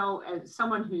 2021? As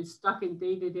someone who's stuck in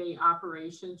day-to-day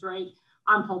operations, right?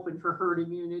 I'm hoping for herd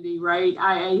immunity, right?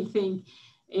 I think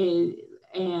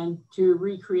and to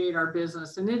recreate our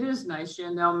business. And it is nice,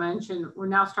 Jandell mentioned, we're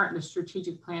now starting to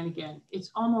strategic plan again.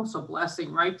 It's almost a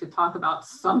blessing, right? To talk about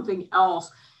something else.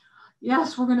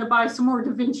 Yes, we're going to buy some more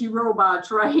Da Vinci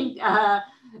robots, right?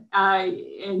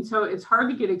 And so it's hard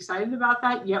to get excited about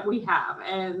that, yet we have.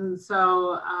 And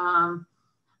so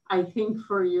I think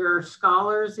for your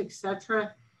scholars, et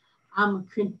cetera,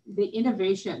 the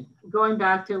innovation, going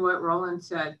back to what Roland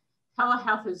said,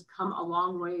 telehealth has come a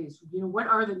long ways. What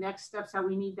are the next steps that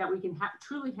we need that we can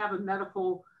truly have a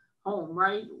medical home,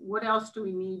 right? What else do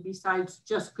we need besides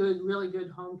just really good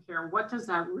home care? What does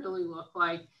that really look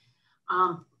like?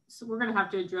 So we're going to have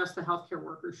to address the healthcare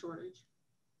worker shortage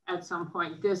at some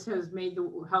point. This has made the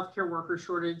healthcare worker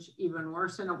shortage even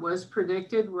worse than it was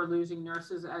predicted. We're losing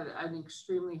nurses at an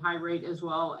extremely high rate, as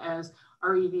well as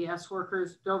our EVS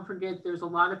workers. Don't forget, there's a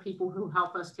lot of people who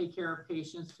help us take care of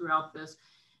patients throughout this.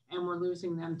 and we're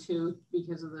losing them too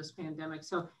because of this pandemic.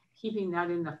 So keeping that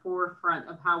in the forefront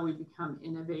of how we become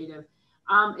innovative.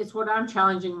 It's what I'm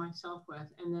challenging myself with.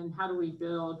 And then how do we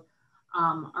build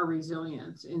our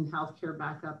resilience in healthcare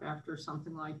back up after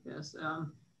something like this?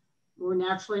 We're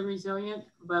naturally resilient,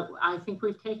 but I think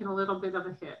we've taken a little bit of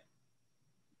a hit.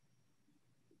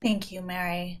 Thank you,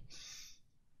 Mary.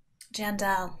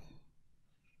 Jandell.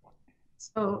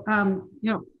 So,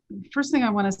 first thing I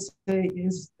want to say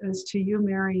is to you,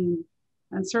 Mary,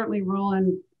 and certainly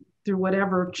Roland, through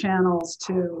whatever channels,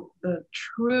 to the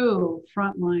true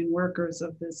frontline workers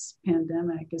of this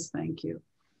pandemic, is thank you.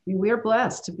 I mean, we are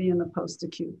blessed to be in the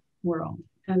post-acute world.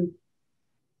 And it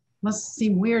must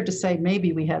seem weird to say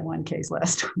maybe we had one case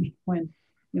last week when,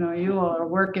 you all are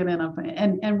working in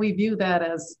and we view that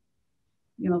as,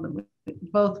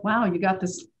 both, wow, you got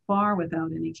this far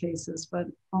without any cases, but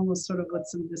almost sort of with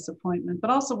some disappointment, but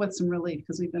also with some relief,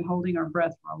 because we've been holding our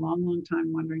breath for a long, long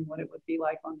time, wondering what it would be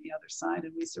like on the other side,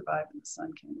 and we survived and the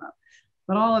sun came up.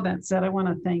 But all of that said, I want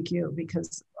to thank you,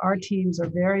 because our teams are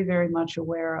very, very much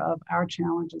aware of our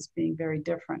challenges being very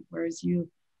different, whereas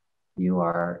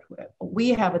we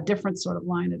have a different sort of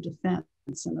line of defense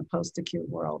in the post-acute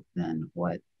world than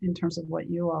in terms of what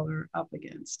you all are up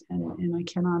against. And I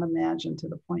cannot imagine, to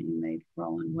the point you made,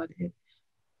 Roland, what it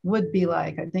would be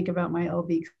like. I think about my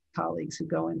OB colleagues who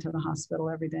go into the hospital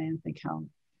every day and think how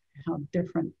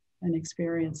different an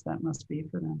experience that must be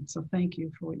for them. So thank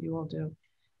you for what you all do.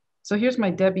 So here's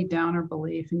my Debbie Downer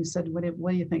belief. And you said, what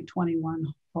do you think 21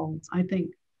 holds? I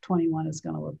think 21 is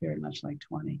going to look very much like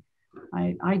 20.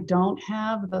 I don't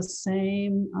have the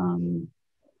same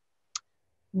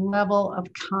level of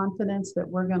confidence that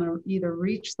we're going to either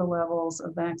reach the levels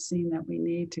of vaccine that we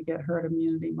need to get herd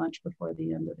immunity much before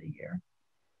the end of the year.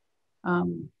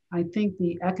 I think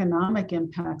the economic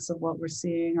impacts of what we're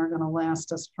seeing are going to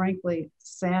last us, frankly,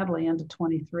 sadly, into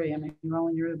 23. I mean,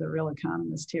 Roland, you're the real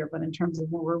economist here, but in terms of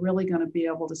when we're really going to be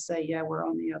able to say, yeah, we're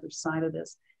on the other side of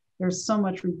this, there's so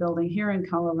much rebuilding. Here in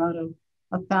Colorado,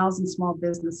 1,000 small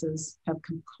businesses have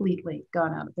completely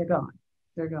gone out. They're gone.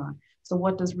 They're gone. So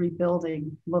what does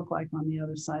rebuilding look like on the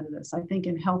other side of this? I think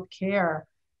in healthcare,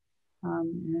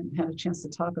 and had a chance to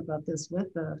talk about this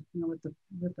with the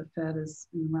Fed is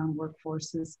around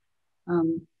workforces.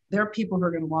 There are people who are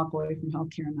going to walk away from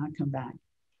healthcare and not come back.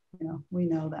 We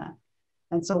know that.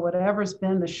 And so whatever's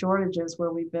been the shortages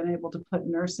where we've been able to put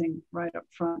nursing right up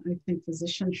front, I think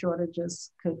physician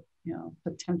shortages could,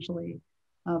 potentially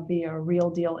be a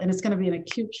real deal. And it's going to be an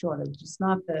acute shortage. It's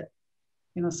not that,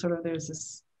 sort of there's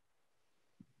this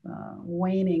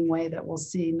waning way that we'll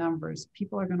see numbers.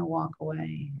 People are going to walk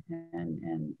away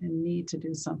and need to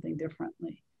do something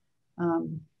differently.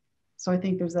 So I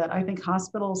think there's that. I think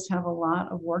hospitals have a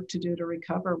lot of work to do to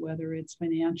recover, whether it's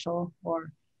financial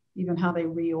or even how they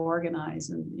reorganize.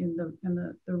 And in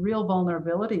the real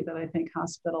vulnerability that I think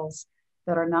hospitals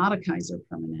that are not a Kaiser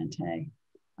Permanente,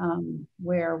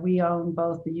 where we own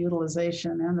both the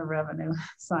utilization and the revenue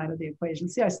side of the equation.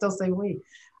 See, I still say we.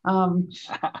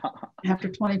 After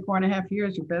 24 and a half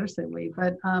years, you better say we.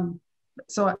 But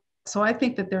so I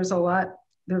think that there's a lot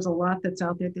that's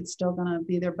out there that's still going to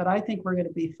be there. But I think we're going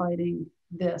to be fighting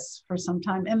this for some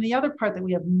time. And the other part that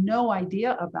we have no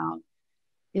idea about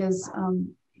is,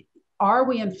 are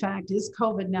we in fact, is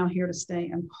COVID now here to stay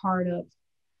and part of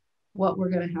what we're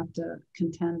going to have to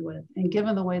contend with? And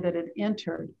given the way that it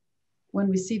entered, when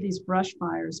we see these brush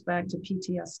fires back to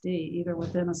PTSD, either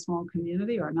within a small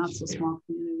community or not so small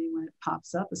community when it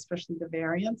pops up, especially the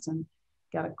variants, and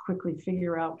got to quickly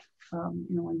figure out,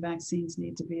 when vaccines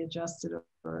need to be adjusted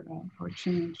or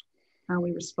changed, how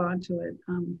we respond to it.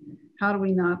 How do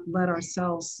we not let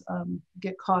ourselves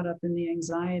get caught up in the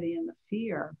anxiety and the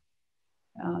fear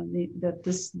that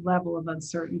this level of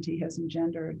uncertainty has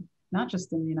engendered, not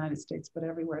just in the United States, but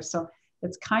everywhere. So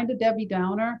it's kind of Debbie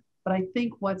Downer, but I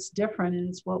think what's different, and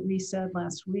it's what we said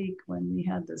last week when we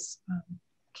had this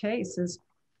case, is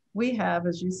we have,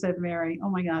 as you said, Mary, oh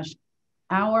my gosh,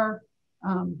 our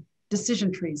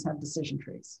decision trees have decision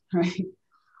trees, right?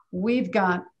 We've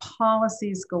got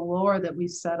policies galore that we've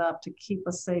set up to keep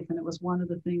us safe. And it was one of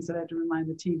the things that I had to remind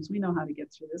the teams, we know how to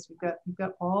get through this. We've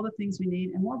got all the things we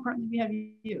need. And more importantly, we have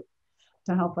you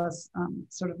to help us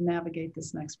sort of navigate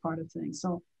this next part of things.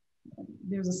 So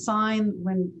there's a sign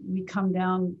when we come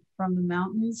down from the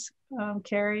mountains,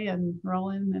 Carrie and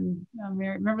Roland and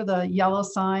Mary, remember the yellow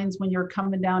signs when you're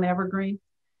coming down Evergreen?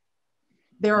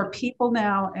 There are people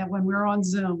now, and when we're on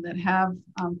Zoom, that have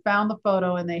found the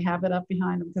photo and they have it up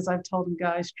behind them, because I've told them,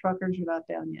 guys, truckers, you're not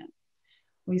down yet.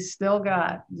 We still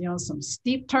got, some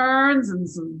steep turns and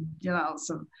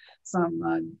some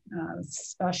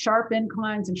sharp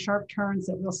inclines and sharp turns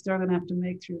that we'll still gonna have to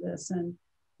make through this.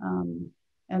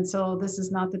 And so this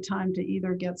is not the time to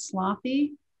either get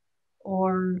sloppy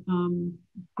or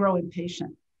grow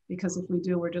impatient, because if we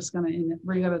do, we're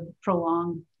gonna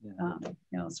prolong,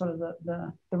 sort of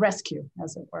the rescue,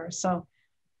 as it were. So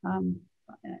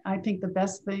I think the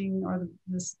best thing, or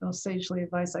those sagely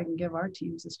advice I can give our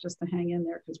teams, is just to hang in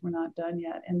there, because we're not done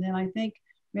yet. And then I think,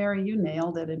 Mary, you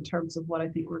nailed it in terms of what I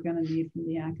think we're going to need from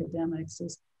the academics,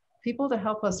 is people to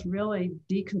help us really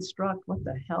deconstruct what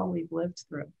the hell we've lived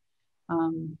through.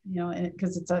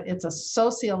 Because it's a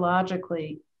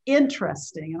sociologically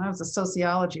interesting, and I was a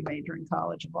sociology major in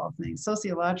college of all things.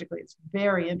 Sociologically, it's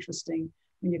very interesting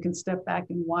when you can step back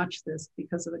and watch this,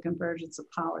 because of the convergence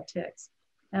of politics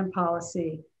and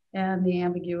policy and the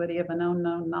ambiguity of an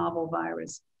unknown novel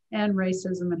virus and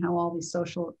racism, and how all these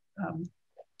social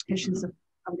issues have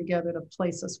come together to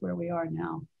place us where we are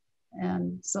now.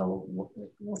 And so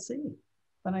we'll see.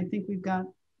 But I think we've got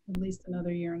at least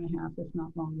another year and a half, if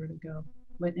not longer, to go.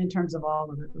 But in terms of all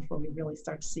of it, before we really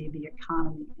start to see the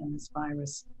economy in this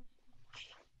virus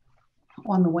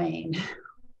on the wane.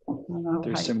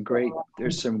 There's some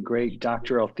great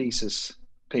doctoral thesis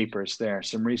papers there,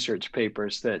 some research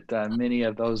papers that many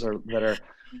of those that are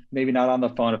maybe not on the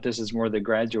phone if this is more the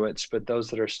graduates, but those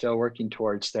that are still working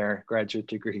towards their graduate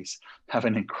degrees have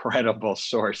an incredible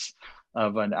source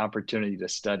of an opportunity to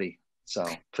study. So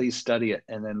please study it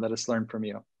and then let us learn from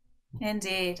you.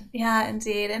 Indeed. Yeah,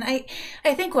 indeed. And I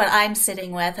think what I'm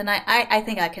sitting with, and I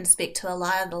think I can speak to a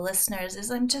lot of the listeners,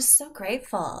 is I'm just so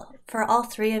grateful for all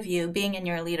three of you being in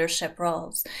your leadership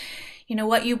roles.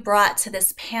 What you brought to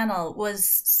this panel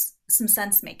was some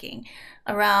sense making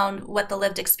around what the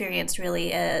lived experience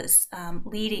really is,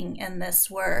 leading in this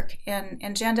work. And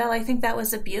Jandell, I think that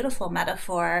was a beautiful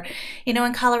metaphor.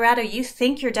 In Colorado, you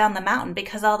think you're down the mountain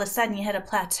because all of a sudden you hit a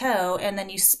plateau and then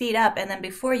you speed up, and then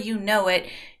before you know it,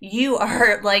 you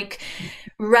are like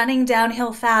running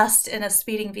downhill fast in a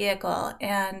speeding vehicle.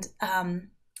 And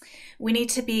we need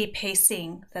to be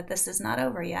pacing that this is not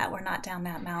over yet. We're not down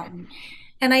that mountain.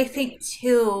 And I think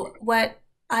too, what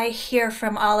I hear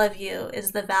from all of you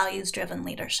is the values-driven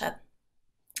leadership.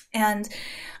 And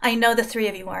I know the three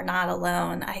of you are not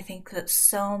alone. I think that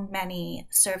so many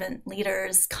servant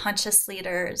leaders, conscious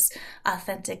leaders,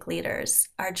 authentic leaders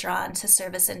are drawn to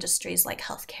service industries like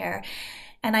healthcare.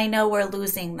 And I know we're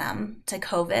losing them to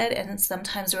COVID, and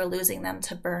sometimes we're losing them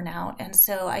to burnout. And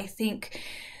so I think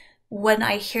when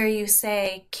I hear you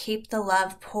say, keep the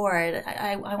love poured,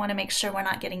 I want to make sure we're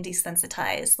not getting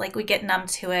desensitized. Like we get numb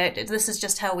to it. This is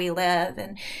just how we live.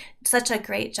 And such a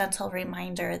great, gentle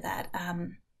reminder that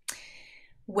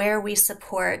where we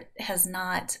support has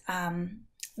not,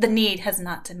 the need has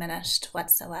not diminished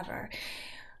whatsoever.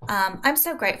 I'm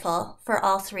so grateful for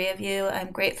all three of you.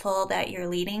 I'm grateful that you're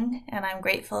leading, and I'm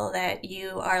grateful that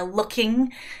you are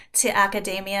looking to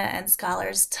academia and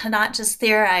scholars to not just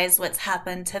theorize what's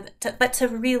happened, but to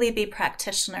really be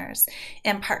practitioners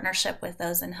in partnership with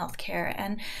those in healthcare.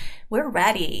 And we're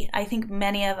ready. I think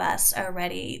many of us are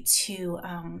ready to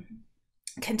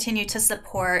continue to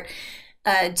support,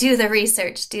 do the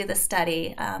research, do the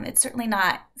study. It's certainly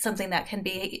not something that can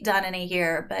be done in a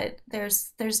year, but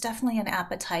there's definitely an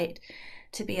appetite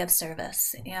to be of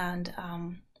service. And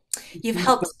you've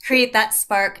helped create that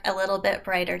spark a little bit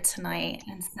brighter tonight.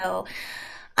 And so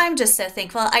I'm just so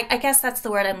thankful. I guess that's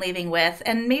the word I'm leaving with.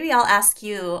 And maybe I'll ask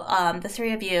you, the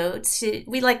three of you,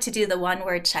 we like to do the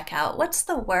one-word checkout. What's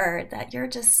the word that you're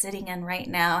just sitting in right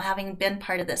now, having been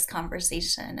part of this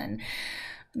conversation? And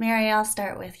Mary, I'll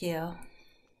start with you.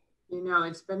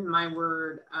 It's been my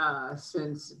word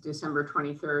since December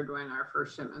 23rd, when our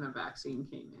first shipment of vaccine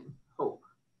came in. Hope.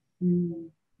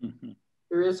 Mm-hmm.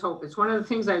 There is hope. It's one of the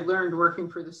things I learned working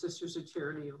for the Sisters of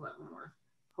Charity of Leavenworth.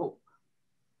 Hope.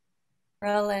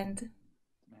 Roland.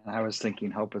 I was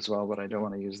thinking hope as well, but I don't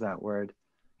want to use that word.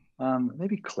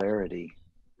 Maybe clarity.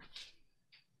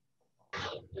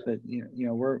 That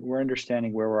we're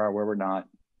understanding where we are, where we're not,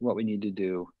 what we need to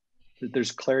do.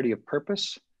 There's clarity of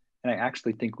purpose. And I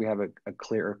actually think we have a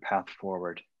clearer path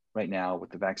forward right now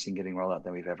with the vaccine getting rolled out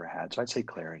than we've ever had. So I'd say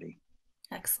clarity.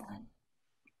 Excellent.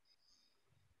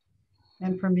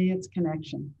 And for me, it's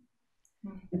connection.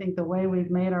 I think the way we've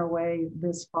made our way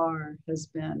this far has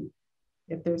been,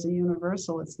 if there's a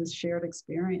universal, it's this shared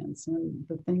experience. And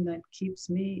the thing that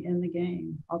keeps me in the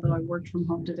game, although I worked from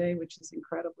home today, which is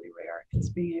incredibly rare,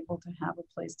 is being able to have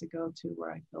a place to go to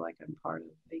where I feel like I'm part of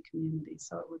a community.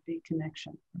 So it would be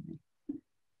connection for me.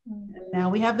 And now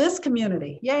we have this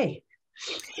community. Yay.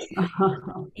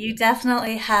 You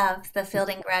definitely have the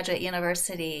Fielding Graduate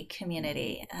University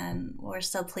community, and we're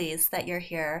so pleased that you're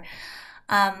here.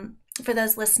 For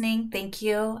those listening, thank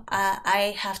you.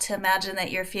 I have to imagine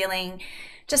that you're feeling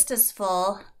just as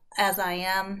full as I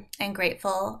am and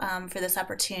grateful for this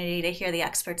opportunity to hear the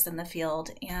experts in the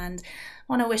field. And I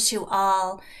want to wish you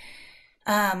all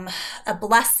a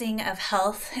blessing of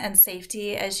health and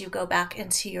safety as you go back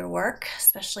into your work,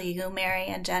 especially you, Mary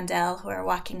and Jandell, who are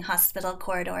walking hospital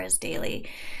corridors daily.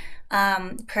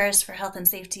 Prayers for health and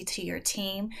safety to your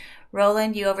team.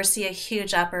 Roland, you oversee a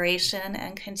huge operation,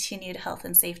 and continued health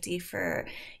and safety for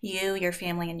you, your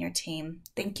family, and your team.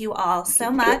 Thank you all so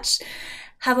much.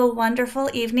 Have a wonderful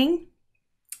evening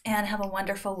and have a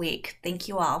wonderful week. Thank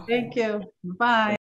you all. Thank you. Bye.